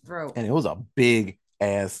down his throat. And it was a big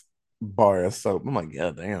ass bar of soap. I'm like,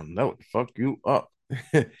 yeah, damn, that would fuck you up.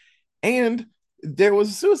 And there was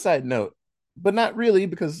a suicide note, but not really,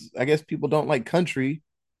 because I guess people don't like country,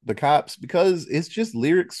 the cops, because it's just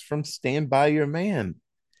lyrics from Stand By Your Man.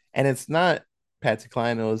 And it's not Patsy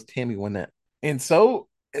Cline, it was Tammy Wynette. And so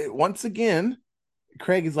once again,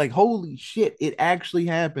 Craig is like, holy shit, it actually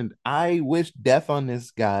happened. I wish death on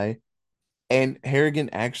this guy. And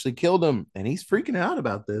Harrigan actually killed him. And he's freaking out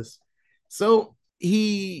about this. So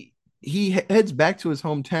he heads back to his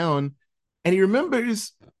hometown, and he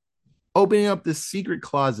remembers opening up this secret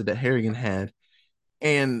closet that Harrigan had.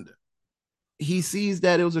 And he sees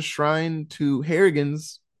that it was a shrine to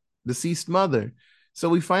Harrigan's deceased mother. So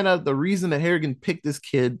we find out the reason that Harrigan picked this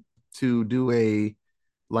kid to do a,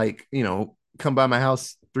 like, come by my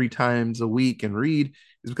house 3 times a week and read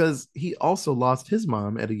is because he also lost his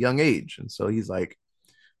mom at a young age. And so he's like,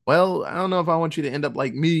 well, I don't know if I want you to end up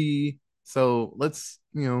like me. So let's,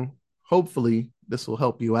 hopefully this will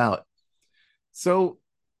help you out. So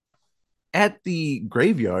at the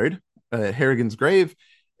graveyard, Harrigan's grave,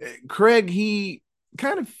 Craig, he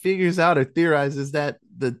kind of figures out or theorizes that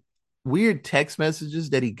the weird text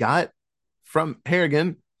messages that he got from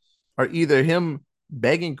Harrigan are either him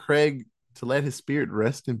begging Craig to let his spirit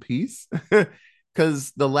rest in peace.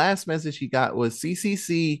 Because the last message he got was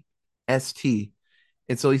CCC ST.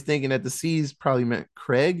 And so he's thinking that the C's probably meant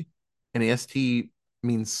Craig and the ST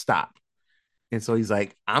means stop. And so he's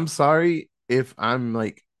like, I'm sorry if I'm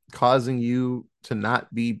like causing you to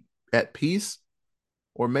not be at peace,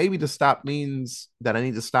 or maybe to stop means that I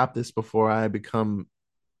need to stop this before I become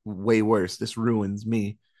way worse. This ruins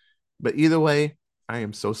me. But either way, I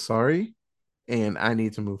am so sorry, and I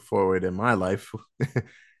need to move forward in my life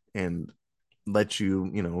and let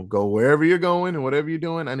you, go wherever you're going and whatever you're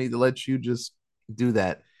doing. I need to let you just do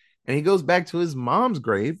that. And he goes back to his mom's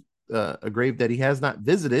grave, a grave that he has not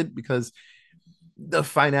visited, because the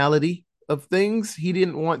finality of things, he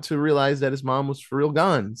didn't want to realize that his mom was for real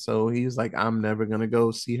gone. So he's like, I'm never going to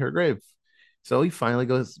go see her grave. So he finally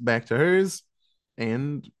goes back to hers,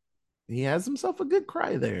 and he has himself a good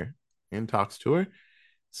cry there and talks to her.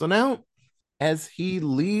 So now, as he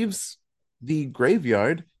leaves the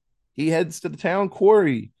graveyard, he heads to the town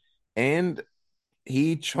quarry, and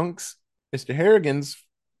he chunks Mr. Harrigan's,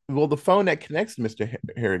 well, the phone that connects Mr.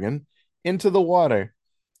 Harrigan into the water.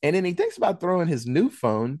 And then he thinks about throwing his new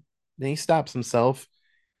phone. Then he stops himself.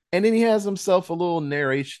 And then he has himself a little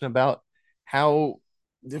narration about how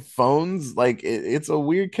the phones, like, it's a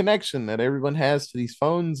weird connection that everyone has to these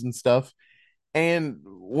phones and stuff. And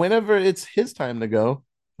whenever it's his time to go,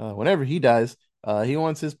 whenever he dies, he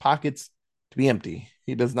wants his pockets to be empty.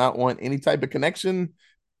 He does not want any type of connection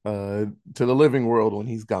to the living world when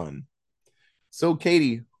he's gone. So,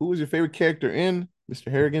 Katie, who was your favorite character in Mr.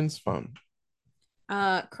 Harrigan's phone?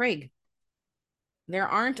 Craig. There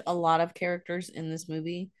aren't a lot of characters in this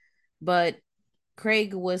movie, but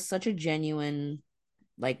Craig was such a genuine,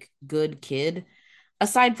 like, good kid.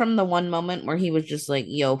 Aside from the one moment where he was just like,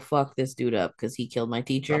 yo, fuck this dude up because he killed my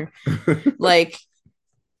teacher. Like,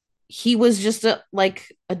 he was just a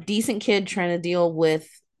decent kid trying to deal with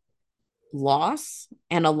loss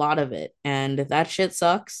and a lot of it. And that shit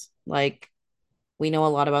sucks. Like, we know a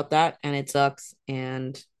lot about that, and it sucks.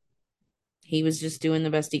 And he was just doing the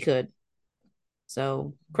best he could.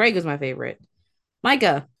 So Craig was my favorite.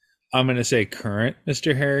 Micah. I'm going to say current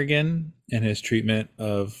Mr. Harrigan and his treatment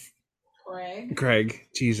of Craig.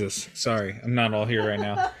 Jesus. Sorry. I'm not all here right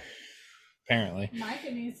now. Apparently.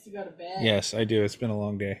 Micah needs to go to bed. Yes, I do. It's been a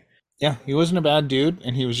long day. Yeah, he wasn't a bad dude,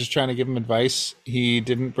 and he was just trying to give him advice. He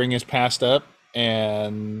didn't bring his past up,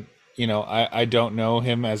 and I don't know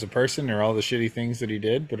him as a person or all the shitty things that he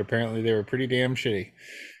did, but apparently they were pretty damn shitty.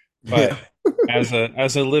 Yeah. But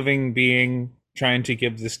as a living being, trying to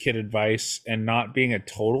give this kid advice and not being a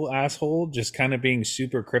total asshole, just kind of being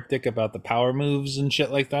super cryptic about the power moves and shit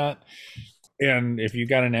like that. And if you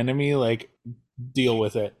got an enemy, like, deal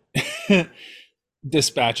with it.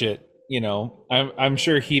 Dispatch it. I'm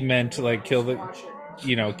sure he meant to, like, kill the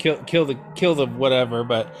kill the whatever,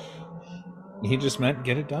 but he just meant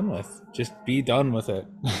get it done with. Just be done with it.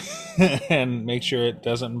 And make sure it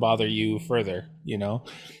doesn't bother you further. You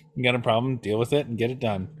got a problem, deal with it and get it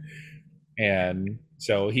done. And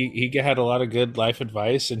so he had a lot of good life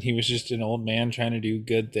advice, and he was just an old man trying to do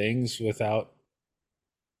good things without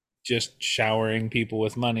just showering people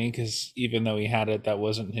with money, because even though he had it, that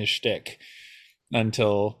wasn't his shtick.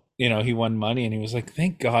 Until he won money, and he was like,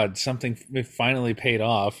 thank God something finally paid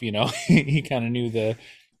off. He kind of knew the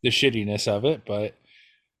shittiness of it, but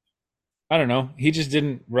I don't know, he just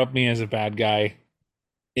didn't rub me as a bad guy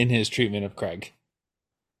in his treatment of Craig.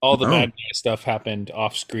 All the No. bad guy stuff happened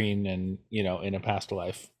off screen and in a past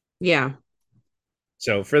life. Yeah.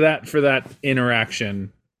 So for that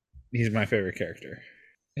interaction, he's my favorite character.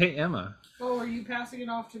 Hey, Emma. Oh, are you passing it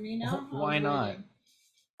off to me now? Why not?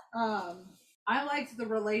 I liked the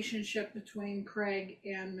relationship between Craig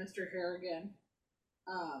and Mr. Harrigan.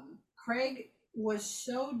 Craig was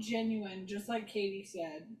so genuine, just like Katie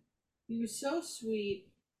said. He was so sweet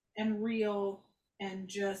and real, and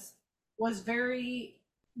just was very,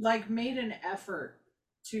 like, made an effort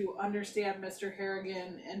to understand Mr.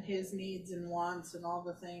 Harrigan and his needs and wants and all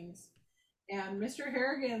the things. And Mr.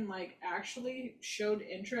 Harrigan, like, actually showed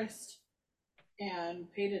interest and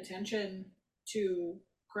paid attention to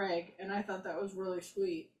Craig, and I thought that was really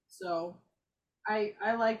sweet. So I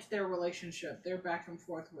liked their relationship. Their back and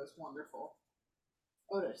forth was wonderful.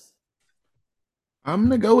 Otis. I'm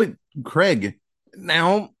gonna go with Craig.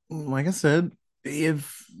 Now, like I said,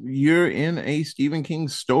 if you're in a Stephen King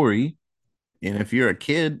story, and if you're a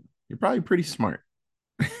kid, you're probably pretty smart.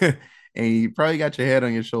 And you probably got your head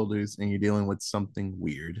on your shoulders and you're dealing with something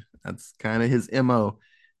weird. That's kind of his MO.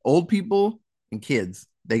 Old people and kids,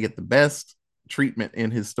 they get the best treatment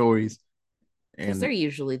in his stories. Because they're And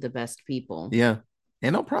usually the best people. yeah,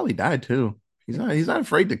 and they'll probably die too. He's not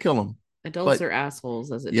afraid to kill them. Adults But are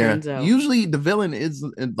assholes, as it yeah, turns out. usually the villain is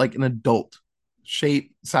like an adult.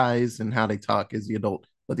 Shape, size, and how they talk is the adult.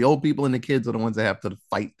 But the old people and the kids are the ones that have to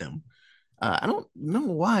fight them. I don't know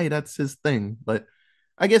why that's his thing, but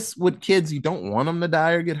I guess with kids, you don't want them to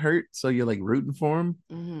die or get hurt, so you're like rooting for them.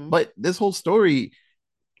 Mm-hmm. But this whole story,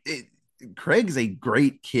 it, Craig's a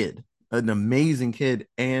great kid, an amazing kid,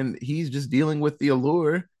 and he's just dealing with the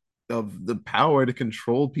allure of the power to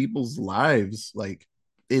control people's lives. Like,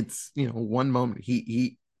 it's one moment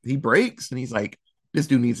he breaks and he's like, this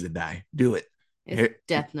dude needs to die. Do it. It's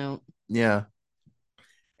Death Note. Yeah.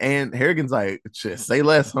 And Harrigan's like, just say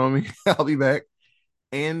less, homie. I'll be back.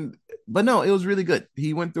 And but no, it was really good.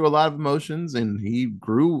 He went through a lot of emotions and he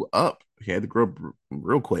grew up. He had to grow up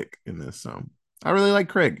real quick in this. So I really like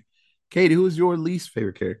Craig. Katie, who is your least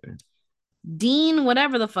favorite character? Dean,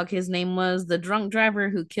 whatever the fuck his name was, the drunk driver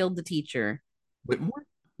who killed the teacher. Whitmore?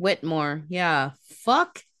 Whitmore. Yeah.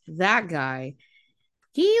 Fuck that guy.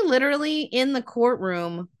 He literally in the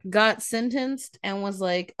courtroom got sentenced and was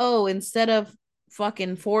like, oh, instead of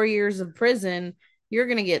fucking 4 years of prison, you're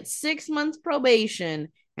going to get 6 months probation.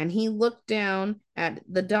 And he looked down at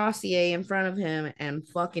the dossier in front of him and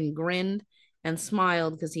fucking grinned and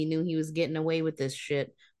smiled because he knew he was getting away with this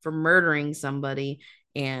shit for murdering somebody.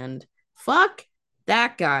 And fuck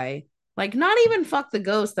that guy. Like, not even fuck the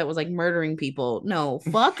ghost that was like murdering people. No,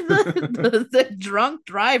 fuck the drunk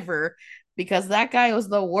driver, because that guy was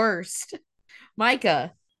the worst.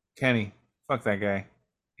 Micah. Kenny, fuck that guy.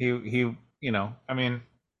 He I mean,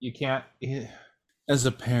 you can't as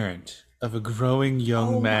a parent of a growing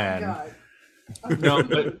young man. No,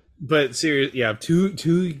 but serious, yeah,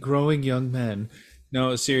 two growing young men.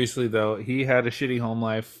 No, seriously though, he had a shitty home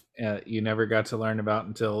life. You never got to learn about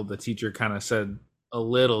until the teacher kind of said a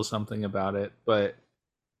little something about it, but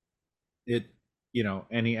it,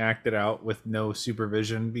 and he acted out with no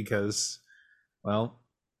supervision because, well,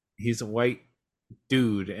 he's a white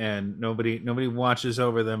dude and nobody watches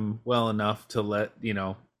over them well enough to let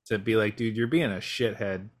to be like, dude, you're being a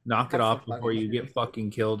shithead, knock it off before you get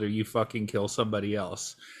fucking killed or you fucking kill somebody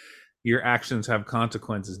else. Your actions have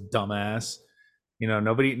consequences, dumbass.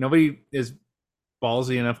 Nobody is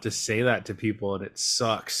ballsy enough to say that to people, and it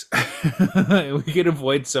sucks. We could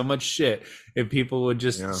avoid so much shit if people would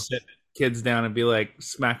just sit kids down and be like,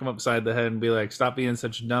 smack them upside the head and be like, stop being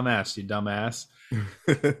such a dumbass, you dumbass.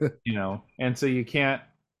 And so you can't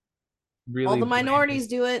All really the blame minorities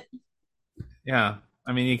do it. Yeah.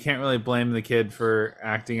 I mean, you can't really blame the kid for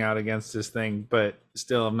acting out against this thing, but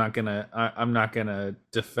still, I'm not gonna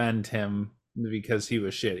defend him because he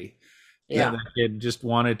was shitty. Yeah. That kid just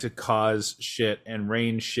wanted to cause shit and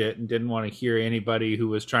rain shit and didn't want to hear anybody who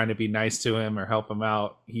was trying to be nice to him or help him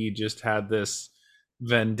out. He just had this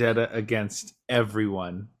vendetta against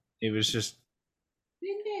everyone. It was just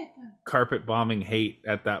carpet bombing hate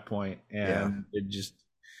at that point, and it just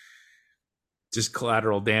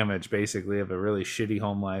collateral damage basically of a really shitty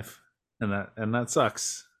home life, and that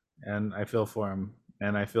sucks. And I feel for him,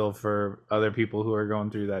 and I feel for other people who are going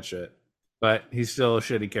through that shit, but he's still a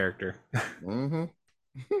shitty character. Mm-hmm.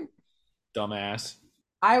 Dumbass.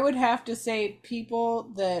 I would have to say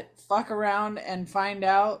people that fuck around and find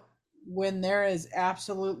out when there is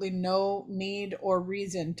absolutely no need or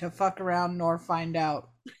reason to fuck around nor find out.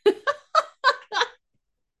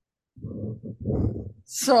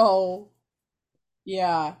 So,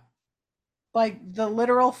 yeah. Like, the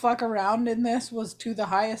literal fuck around in this was to the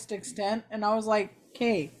highest extent, and I was like,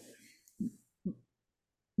 okay,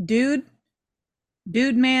 dude,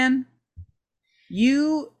 man,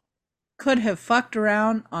 you could have fucked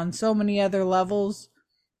around on so many other levels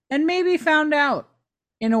and maybe found out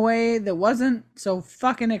in a way that wasn't so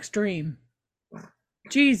fucking extreme.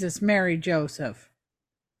 Jesus, Mary, Joseph.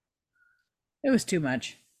 It was too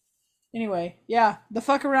much. Anyway, yeah, the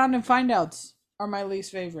fuck around and find outs are my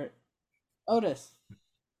least favorite. Otis.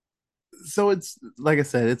 So it's like I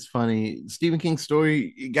said, it's funny. Stephen King's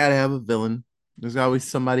story, you gotta have a villain. There's always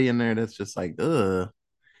somebody in there that's just like, ugh.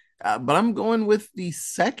 But I'm going with the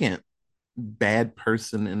second bad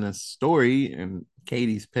person in the story and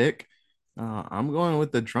Katie's pick. I'm going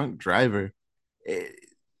with the drunk driver. It-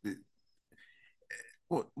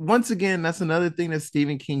 Once again, that's another thing that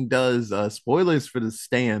Stephen King does. Spoilers for The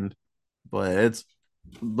Stand, but it's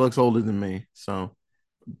books older than me. So,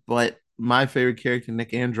 but my favorite character,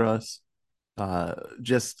 Nick Andros, uh,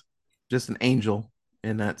 just just an angel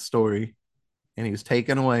in that story, and he was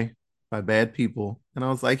taken away by bad people. And I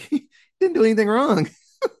was like, he didn't do anything wrong.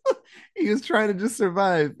 He was trying to just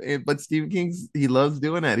survive. But Stephen King's he loves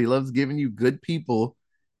doing that. He loves giving you good people,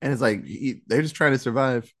 and it's like they're just trying to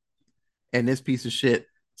survive. And this piece of shit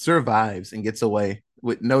survives and gets away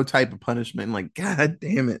with no type of punishment. I'm like, God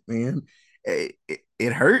damn it, man.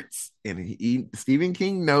 It hurts. And Stephen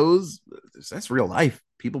King knows that's real life.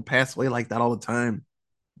 People pass away like that all the time.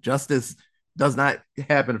 Justice does not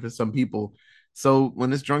happen for some people. So when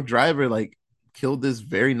this drunk driver like killed this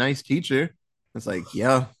very nice teacher, it's like,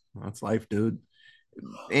 yeah, that's life, dude.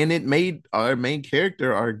 And it made our main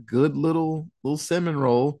character, our good little Simon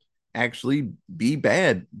role, actually be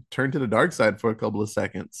bad, turn to the dark side for a couple of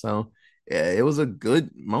seconds. So yeah, it was a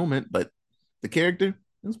good moment, but the character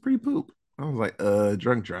it was pretty poop. I was like,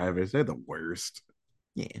 drunk drivers, they're the worst.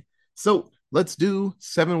 Yeah. So let's do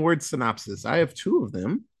 7 word synopsis. I have two of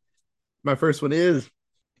them. My first one is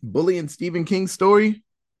Bully and Stephen King story.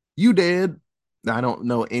 You dead. I don't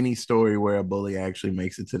know any story where a bully actually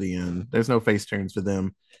makes it to the end. There's no face turns for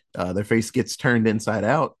them. Their face gets turned inside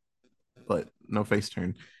out, but no face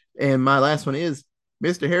turn. And my last one is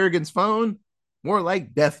Mr. Harrigan's phone, more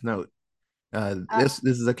like Death Note. This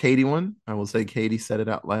is a Katie one. I will say Katie said it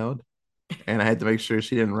out loud, and I had to make sure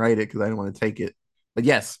she didn't write it because I didn't want to take it. But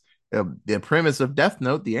yes, the premise of Death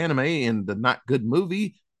Note, the anime, and the not good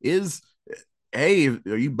movie is, hey,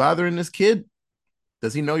 are you bothering this kid?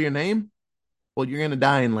 Does he know your name? Well, you're gonna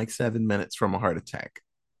die in like 7 minutes from a heart attack.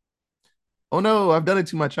 Oh no, I've done it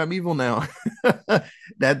too much. I'm evil now.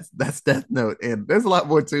 That's Death Note, and there's a lot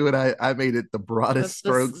more to it. I made it the broadest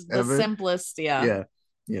strokes the ever. simplest, yeah.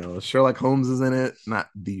 Yeah, Sherlock Holmes is in it, not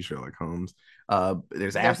the Sherlock Holmes.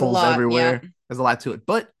 There's apples lot, everywhere. yeah. There's a lot to it,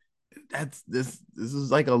 but this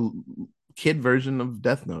is like a kid version of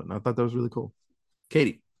Death Note, and I thought that was really cool.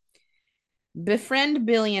 Katie. Befriend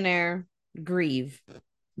billionaire, grieve.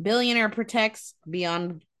 Billionaire protects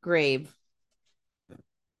beyond grave.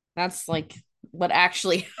 That's like what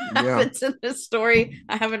actually happens in this story.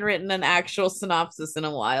 I haven't written an actual synopsis in a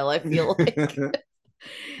while, I feel like.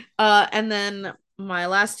 And then my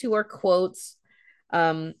last two are quotes.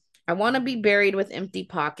 I want to be buried with empty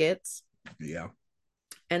pockets. Yeah.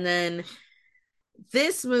 And then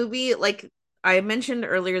this movie, like I mentioned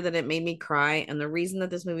earlier that it made me cry, and the reason that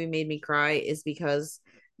this movie made me cry is because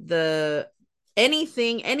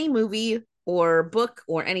any movie or book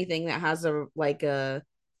or anything that has a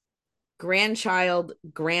grandchild,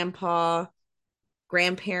 grandpa,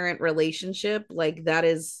 grandparent relationship, like that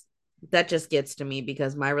is that just gets to me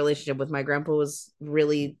because my relationship with my grandpa was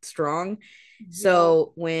really strong.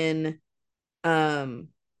 So when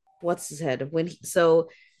what's his head so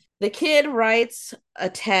the kid writes a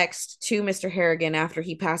text to Mr. Harrigan after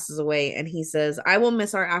he passes away, and he says, "I will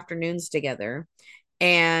miss our afternoons together."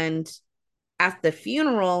 And at the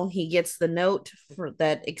funeral, he gets the note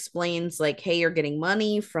that explains, like, "Hey, you're getting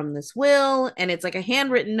money from this will," and it's like a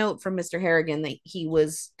handwritten note from Mr. Harrigan that he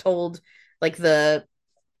was told, like, the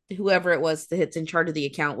whoever it was that's in charge of the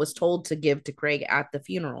account was told to give to Craig at the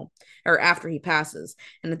funeral or after he passes.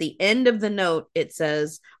 And at the end of the note, it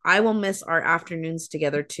says, "I will miss our afternoons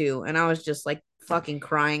together too." And I was just like fucking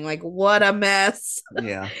crying, like, what a mess.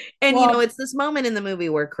 Yeah. And, Well, it's this moment in the movie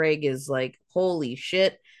where Craig is like, holy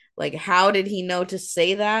shit. Like, how did he know to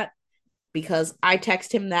say that? Because I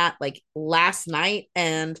text him that like last night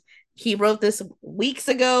and he wrote this weeks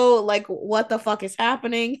ago. Like, what the fuck is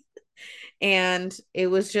happening? And it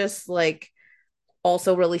was just like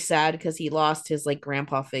also really sad because he lost his like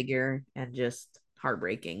grandpa figure and just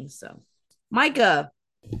heartbreaking. So, Micah.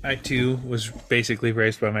 I too was basically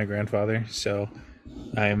raised by my grandfather, so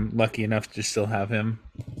I'm lucky enough to still have him.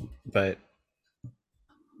 But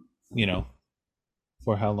you know,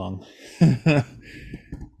 for how long?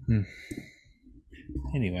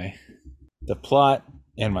 Anyway, the plot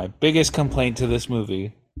and my biggest complaint to this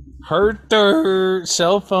movie: their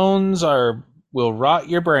cell phones will rot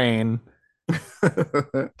your brain.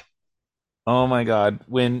 Oh my god,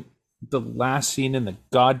 when the last scene in the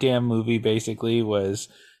goddamn movie basically was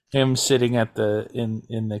him sitting at the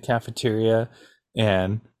in the cafeteria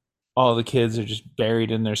and all the kids are just buried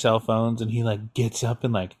in their cell phones and he like gets up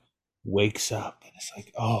and like wakes up and it's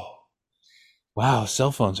like, "Oh, wow,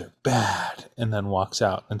 cell phones are bad." And then walks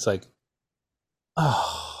out and it's like,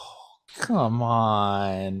 "Oh, come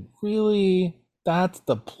on. Really? That's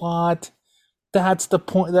the plot? That's the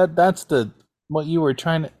point that's the what you were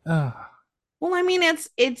trying to Well, I mean, it's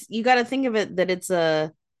you got to think of it that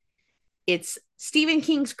it's Stephen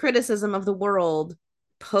King's criticism of the world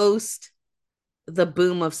post the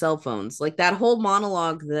boom of cell phones. Like that whole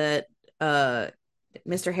monologue that uh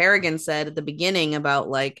Mr. Harrigan said at the beginning about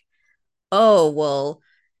like, "Oh, well,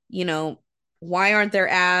 you know, why aren't there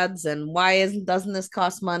ads and why isn't doesn't this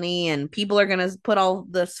cost money and people are going to put all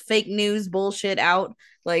this fake news bullshit out."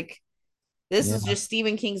 Like this is yeah. just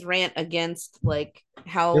Stephen King's rant against like It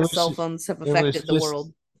how cell was phones have it was affected the just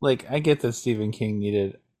world. like I get that Stephen King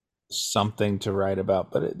needed something to write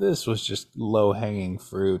about, but this was just low hanging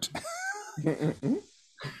fruit, and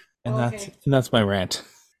Okay. that's my rant.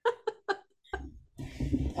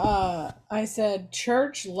 I said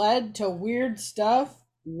church led to weird stuff.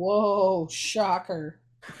 Whoa, shocker.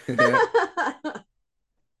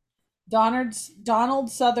 Donald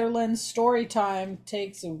Sutherland's story time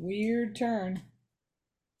takes a weird turn.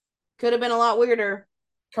 Could have been a lot weirder.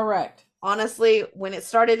 Correct. Honestly, when it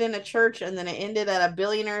started in a church and then it ended at a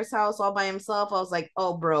billionaire's house all by himself, I was like,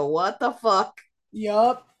 "Oh, bro, what the fuck?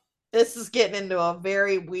 Yup. This is getting into a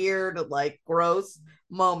very weird, like, gross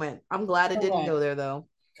moment." I'm glad it didn't Correct. go there, though.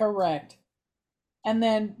 Correct. And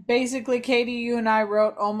then basically, Katie, you and I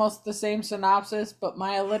wrote almost the same synopsis, but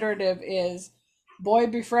my alliterative is boy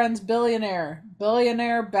befriends billionaire,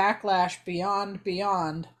 billionaire backlash beyond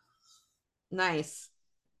beyond. Nice.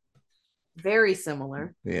 Very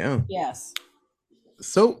similar. Yeah. Yes.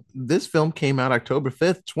 So this film came out October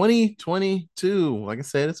 5th, 2022. Like I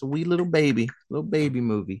said, it's a wee little baby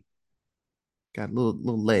movie. Got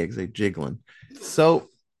little legs, they jiggling. So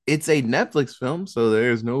it's a Netflix film, so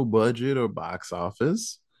there's no budget or box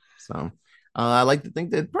office. So I like to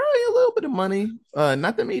think that probably a little bit of money.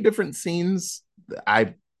 Not that many different scenes.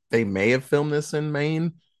 I They may have filmed this in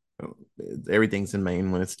Maine. Everything's in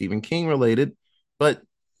Maine when it's Stephen King related, but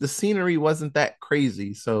the scenery wasn't that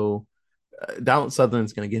crazy. So Donald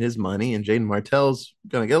Sutherland's going to get his money, and Jaden Martell's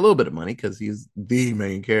going to get a little bit of money because he's the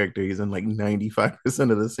main character. He's in like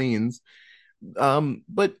 95% of the scenes.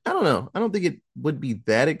 But I don't know. I don't think it would be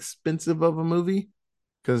that expensive of a movie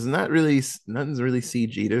because nothing's really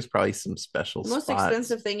CG. There's probably some special The most spots.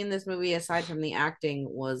 expensive thing in this movie, aside from the acting,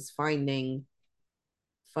 was finding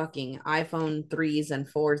fucking iPhone 3s and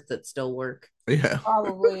 4s that still work. Yeah,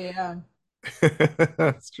 Probably, yeah.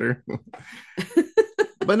 that's true.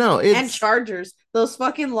 But no, And it's chargers. Those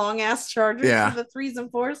fucking long ass chargers yeah. for the 3s and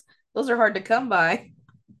 4s, those are hard to come by.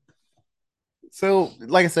 So,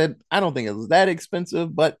 like I said, I don't think it was that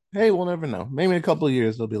expensive, but hey, we'll never know. Maybe in a couple of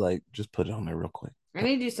years they'll be like, just put it on there real quick. I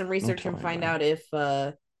need to do some research and find out if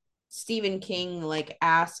Stephen King like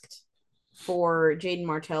asked for Jaden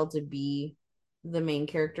Martell to be the main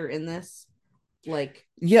character in this. Like,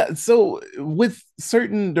 Yeah, so with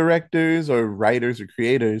certain directors or writers or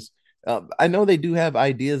creators, I know they do have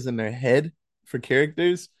ideas in their head for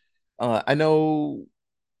characters. I know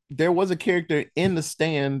there was a character in The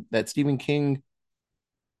Stand that Stephen King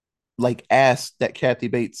like asked that Kathy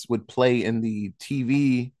Bates would play in the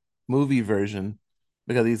TV movie version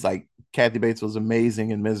because he's like, Kathy Bates was amazing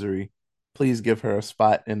in Misery. Please give her a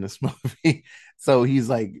spot in this movie. So he's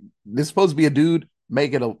like, this is supposed to be a dude.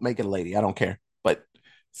 Make it a lady. I don't care. But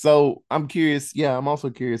so I'm curious. Yeah, I'm also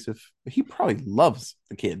curious if he probably loves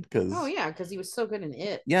the kid because Oh yeah, because he was so good in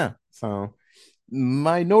it. yeah. So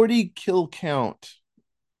minority kill count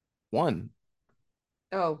one.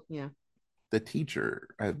 Oh yeah. The teacher,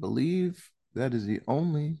 I believe that is the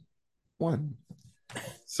only one.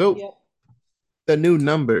 So Yep. the new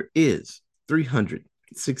number is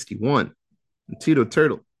 361. And Tito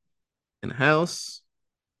Turtle in a house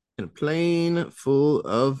in a plane full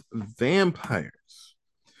of vampires.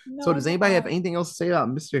 So does anybody have anything else to say about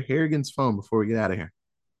Mr. Harrigan's phone before we get out of here?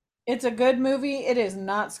 It's a good movie. It is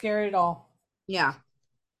not scary at all. Yeah.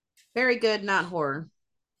 Very good, not horror.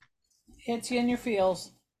 Hits you in your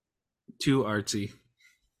feels. Too artsy.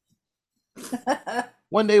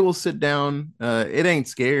 One day we'll sit down. It ain't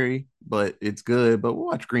scary, but it's good. But we'll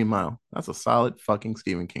watch Green Mile. That's a solid fucking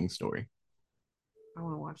Stephen King story. I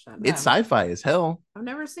want to watch that. It's sci-fi as hell. I've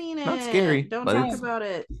never seen it. Not scary, Don't but talk it's about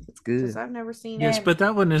it. It's good. Because I've never seen Yes, it. but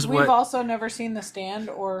that one is We've what also never seen The Stand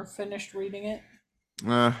or finished reading it.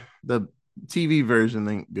 The TV version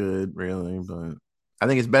ain't good, really, but I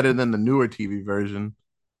think it's better than the newer TV version.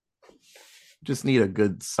 Just need a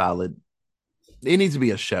good, solid. It needs to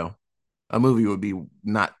be a show. A movie would be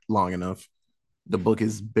not long enough. The book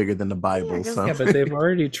is bigger than the Bible, so yeah, but they've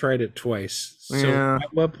already tried it twice. So Yeah.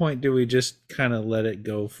 at what point do we just kind of let it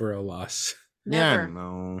go for a loss? yeah, I Never.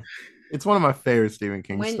 know. It's one of my favorite Stephen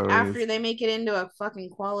King When stories. after they make it into a fucking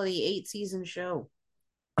quality 8-season show.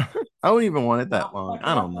 I wouldn't even want it that Not long. fucking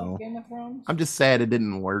I don't up like know. Game of Thrones. I'm just sad it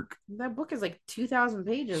didn't work. That book is like 2,000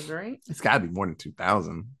 pages, right? It's got to be more than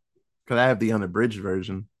 2,000 because I have the unabridged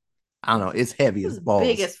version. I don't know. It's heavy as balls.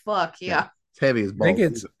 Big as fuck, yeah. It's heavy as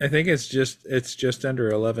balls. I think it's just under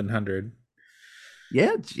 1,100.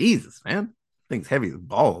 Yeah, Jesus, man. Thing's heavy as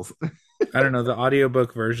balls. I don't know. The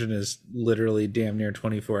audiobook version is literally damn near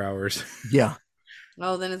 24 hours. Yeah.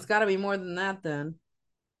 Oh, then it's got to be more than that then.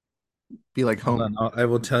 Be like Hold home. on, I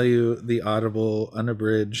will tell you the Audible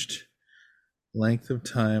unabridged length of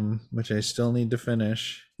time, which I still need to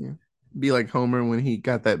finish. Be like Homer when he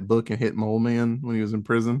got that book and hit Mole Man when he was in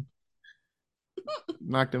prison.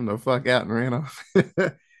 Knocked him the fuck out and ran off.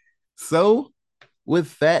 So,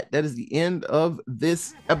 with that, that is the end of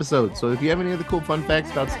this episode. So, if you have any other cool fun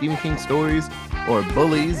facts about Stephen King stories or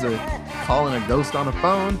bullies or calling a ghost on a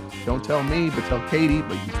phone, don't tell me, but tell Katie.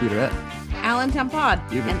 But you tweet her at Allentown Pod.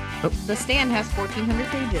 Even- And oh. The Stand has 1,400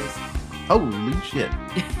 pages. Holy shit.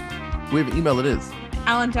 We have an email, it is.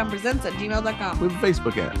 AllentownPresents@gmail.com. We have a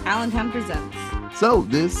Facebook at. Allentown Presents. So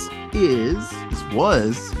this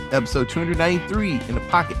was episode 293 in the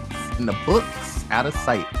pockets, in the books, out of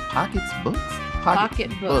sight. Pockets, books, Pocket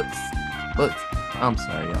books. books. I'm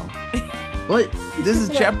sorry, y'all. But this is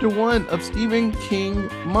chapter 1 of Stephen King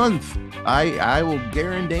month. I will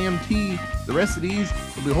guarantee the rest of these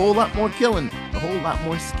will be a whole lot more killing, a whole lot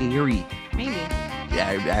more scary. Maybe. Yeah,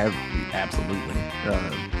 I absolutely.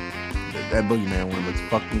 That boogeyman one looks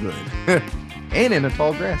fucking good. And in the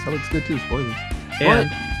tall grass, that looks good too. Spoilers. And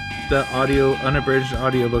the unabridged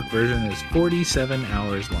audiobook version is 47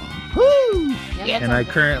 hours long. Woo! And I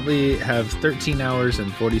currently have 13 hours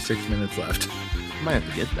and 46 minutes left. I might have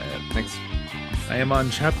to get that next I am on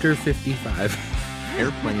chapter 55.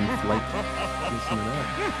 airplane flight. Listen to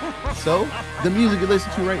that. So, the music you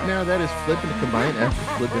listen to right now, that is Flip and the Combined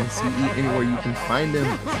F, Flip and CE, anywhere you can find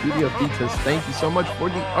them. Studio Features, thank you so much for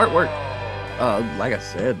the artwork. Like I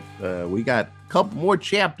said, we got a couple more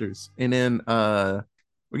chapters, and then we're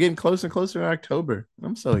getting closer and closer to October.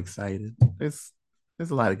 I'm so excited. There's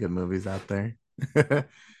a lot of good movies out there.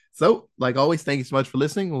 So, like always, thank you so much for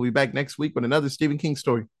listening. We'll be back next week with another Stephen King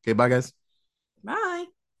story. Okay, bye, guys. Bye.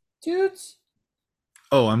 Toots.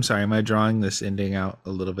 Oh, I'm sorry. Am I drawing this ending out a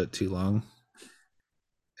little bit too long?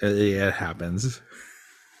 Yeah, it happens.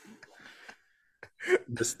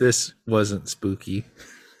 This wasn't spooky.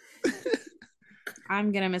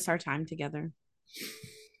 I'm going to miss our time together.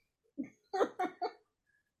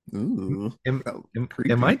 Ooh.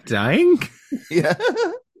 Am I dying? Yeah.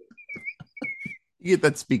 You get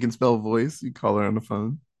that speak and spell voice. You call her on the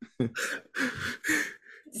phone.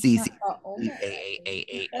 Cece.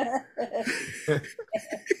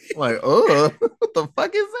 Like, oh, what the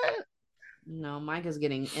fuck is that? No, Mike is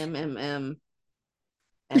getting MMMST.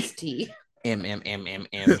 M.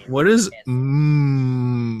 What is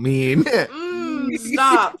mean.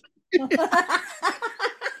 Stop.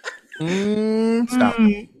 Stop.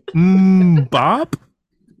 Bop.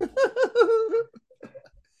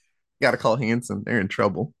 Gotta call Hanson. They're in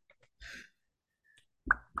trouble.